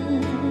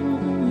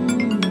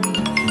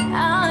 I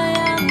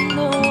am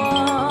the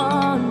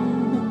one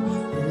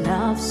who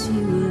loves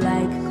you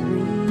like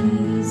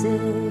crazy.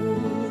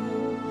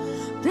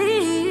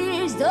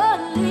 Please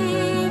don't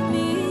leave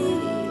me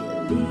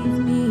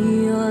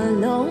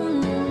alone.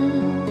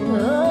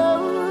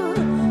 Oh,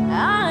 I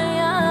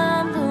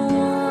am the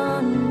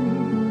one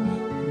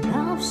who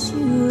loves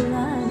you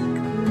like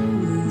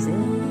crazy.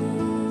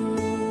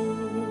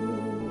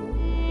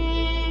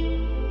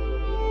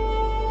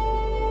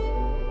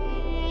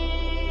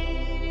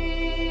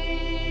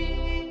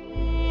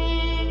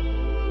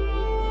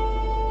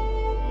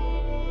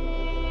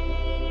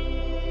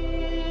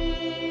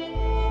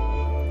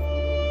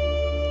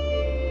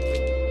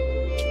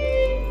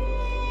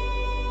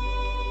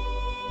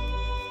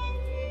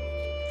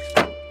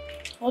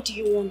 What do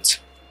you want?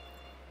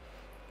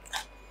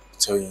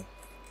 Toyin,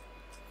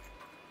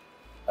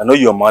 I know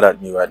you're mad at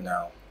me right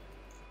now,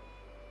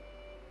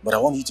 but I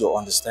want you to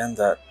understand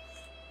that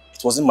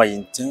it wasn't my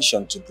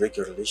intention to break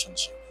your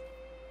relationship.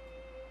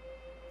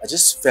 I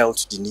just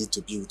felt the need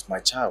to be with my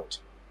child.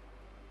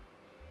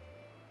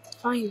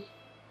 Fine.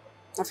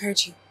 I've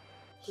heard you.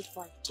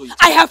 Goodbye. Toyin,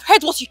 I have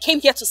heard what you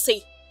came here to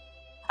say.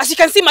 As you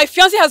can see, my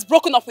fiancé has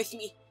broken up with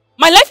me.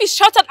 My life is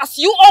shattered as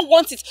you all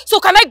want it. So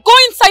can I go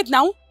inside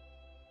now?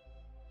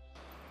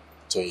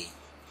 Toyin,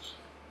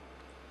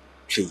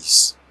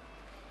 please,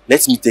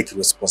 let me take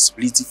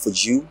responsibility for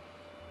you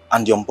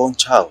and your unborn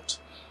child.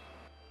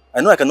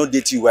 I know I cannot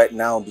date you right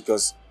now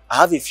because I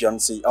have a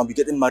fiancé. I'll be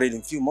getting married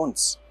in a few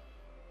months.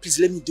 Please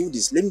let me do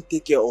this. Let me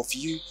take care of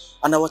you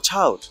and our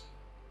child.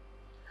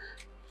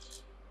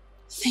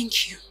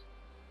 Thank you,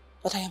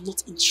 but I am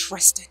not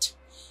interested.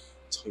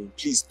 Toyin,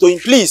 please. Toyin,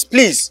 please,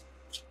 please.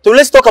 Toyin,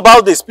 let's talk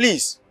about this,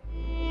 please.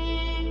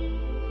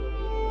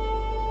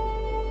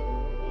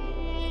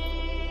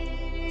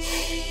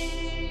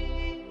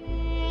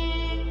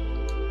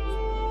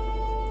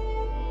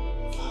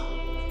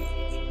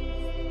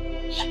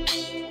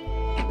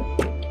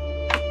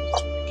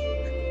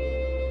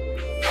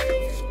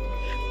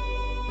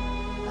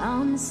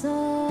 I'm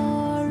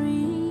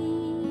sorry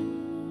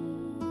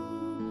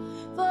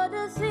for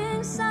the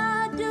things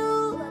I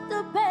do,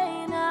 the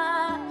pain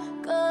I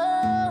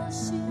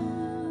cause you.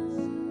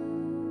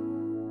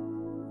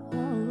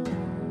 Oh,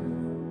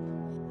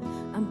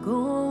 I'm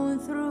going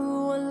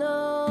through a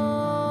lot.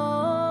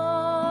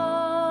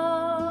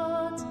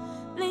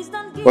 Please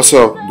don't give What's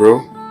up, bro?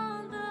 up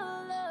on the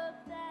love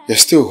that You're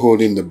still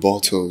holding the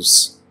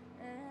bottles.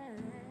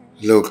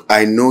 Look,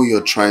 I know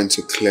you're trying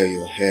to clear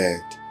your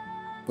head,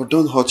 but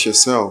don't hurt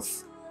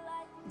yourself.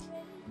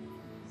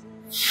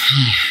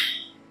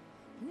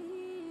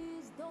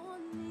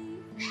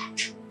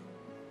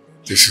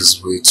 This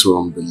is way too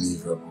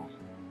unbelievable.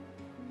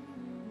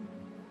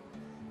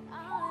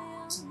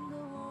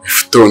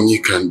 If Tony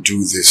can do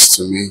this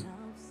to me,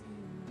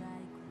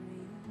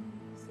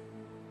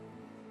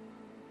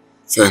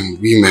 then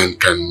women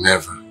can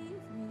never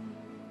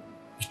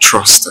be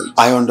trusted.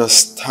 I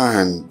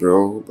understand,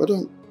 bro, but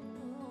don't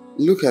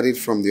look at it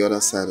from the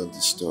other side of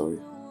the story.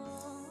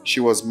 She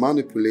was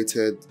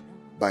manipulated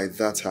by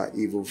that her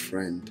evil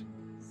friend.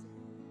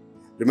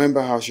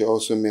 Remember how she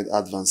also made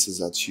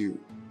advances at you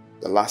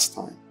the last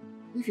time?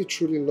 If you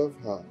truly love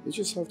her, you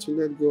just have to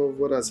let go of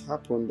what has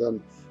happened and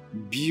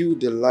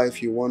build the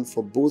life you want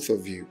for both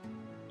of you.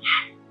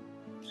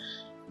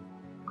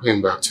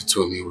 Going back to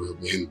Tony will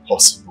be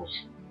impossible.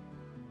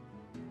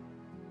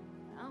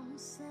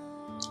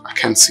 I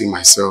can't see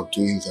myself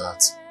doing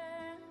that.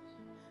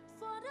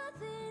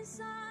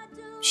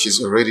 She's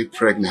already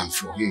pregnant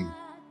for him.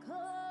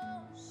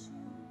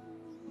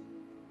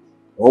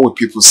 What will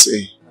people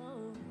say?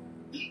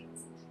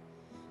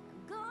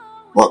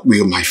 What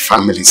will my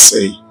family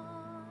say?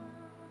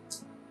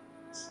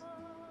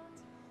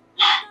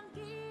 I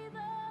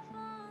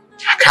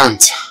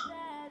can't.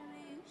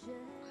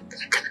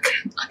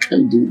 I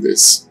can't do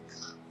this.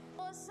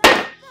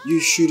 You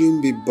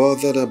shouldn't be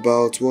bothered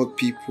about what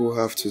people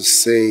have to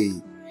say.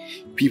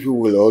 People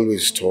will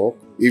always talk.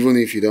 Even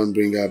if you don't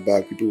bring her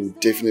back, people will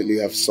definitely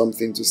have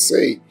something to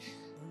say.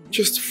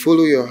 Just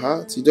follow your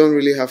heart. You don't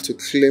really have to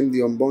claim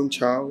the unborn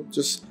child.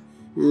 Just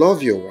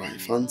love your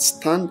wife and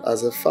stand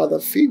as a father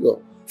figure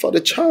for the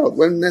child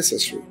when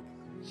necessary.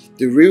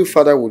 The real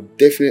father will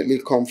definitely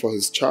come for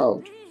his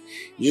child.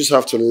 You just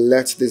have to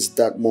let these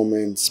dark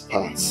moments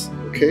pass,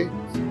 okay?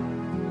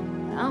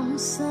 I'm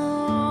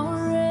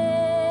sorry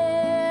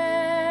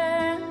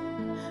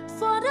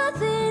for the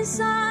things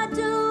I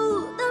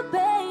do, the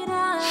pain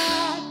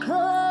I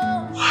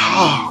cause.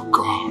 Oh,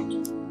 God.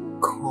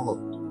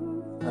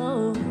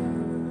 Oh,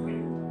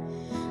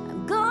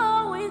 I'm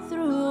going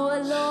through a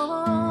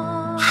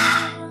lot.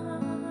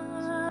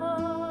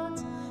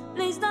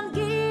 Please don't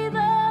give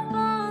up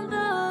on the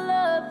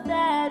love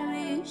that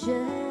we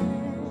share.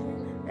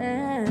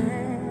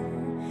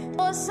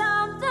 Cause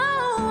I'm the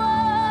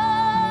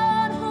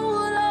one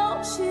who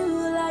loves you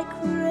like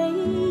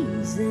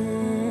crazy.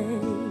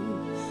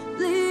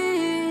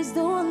 Please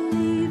don't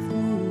leave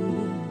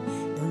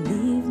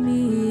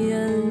me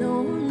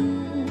alone.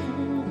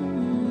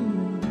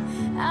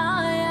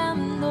 I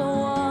am the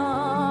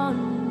one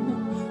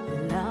who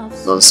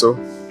loves you. Also,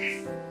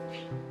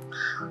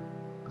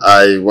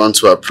 I want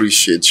to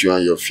appreciate you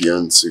and your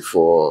fiancé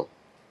for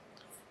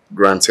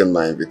granting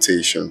my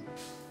invitation.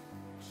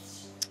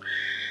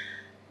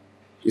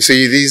 You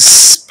see,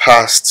 these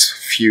past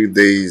few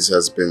days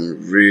has been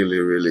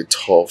really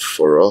tough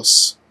for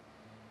us.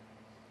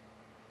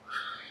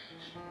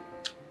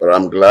 But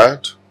I'm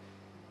glad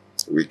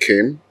we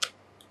came,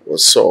 we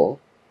saw,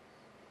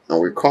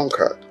 and we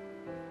conquered.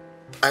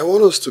 I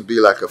want us to be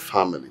like a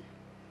family,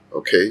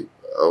 okay?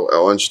 I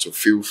want you to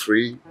feel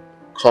free.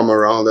 Come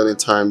around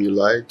anytime you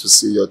like to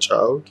see your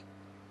child,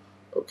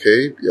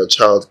 okay? Your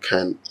child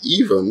can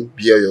even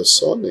bear your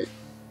surname.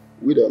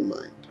 We don't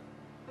mind.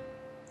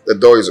 The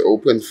door is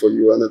open for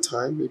you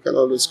anytime. You can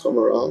always come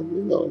around,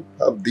 you know,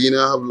 have dinner,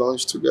 have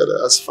lunch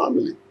together as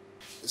family.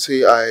 You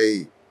see,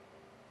 I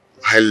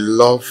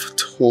love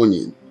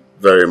Tony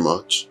very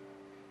much.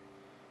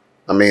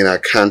 I mean, I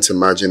can't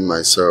imagine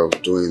myself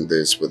doing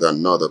this with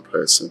another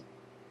person.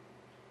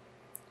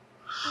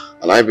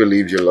 And I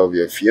believe you love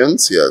your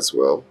fiancé as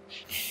well.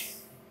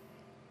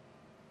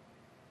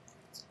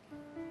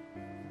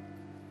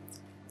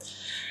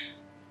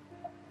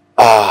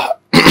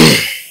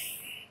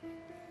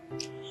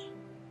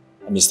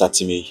 Mr.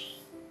 Timmy,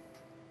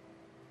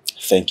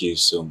 thank you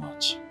so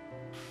much.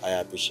 I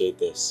appreciate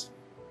this.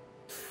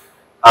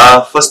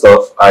 First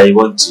off, I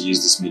want to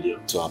use this medium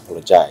to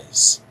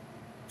apologize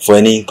for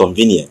any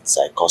inconvenience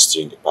I caused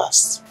you in the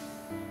past.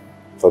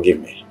 Forgive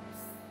me.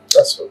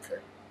 That's okay.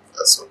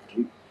 That's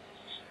okay.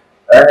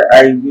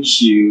 I wish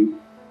you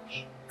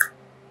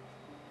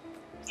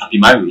happy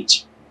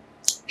marriage,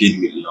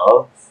 filled with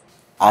love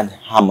and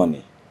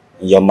harmony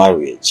in your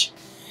marriage.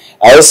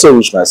 I also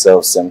wish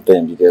myself same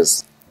thing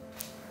because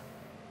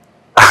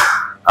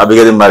I'll be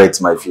getting married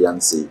to my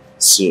fiancé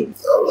soon.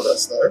 Oh,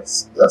 that's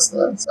nice. That's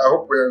nice. I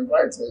hope we're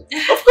invited.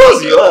 Of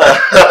course you are.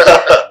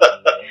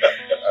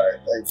 Alright,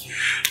 thank you.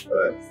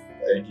 Alright,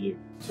 thank you.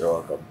 You're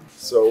welcome.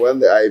 So when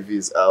the IV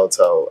is out,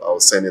 I'll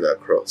send it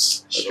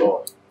across.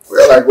 Sure.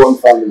 We're like one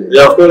family.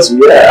 Yeah, of course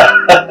we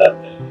are.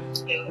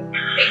 Thank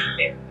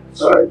you.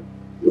 Alright,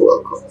 you're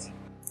welcome.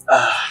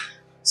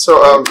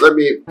 So let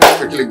me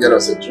quickly get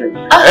us a drink.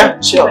 Yeah,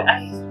 sure.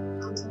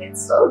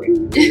 Compliments. Okay.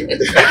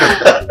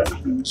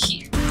 Thank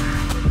you.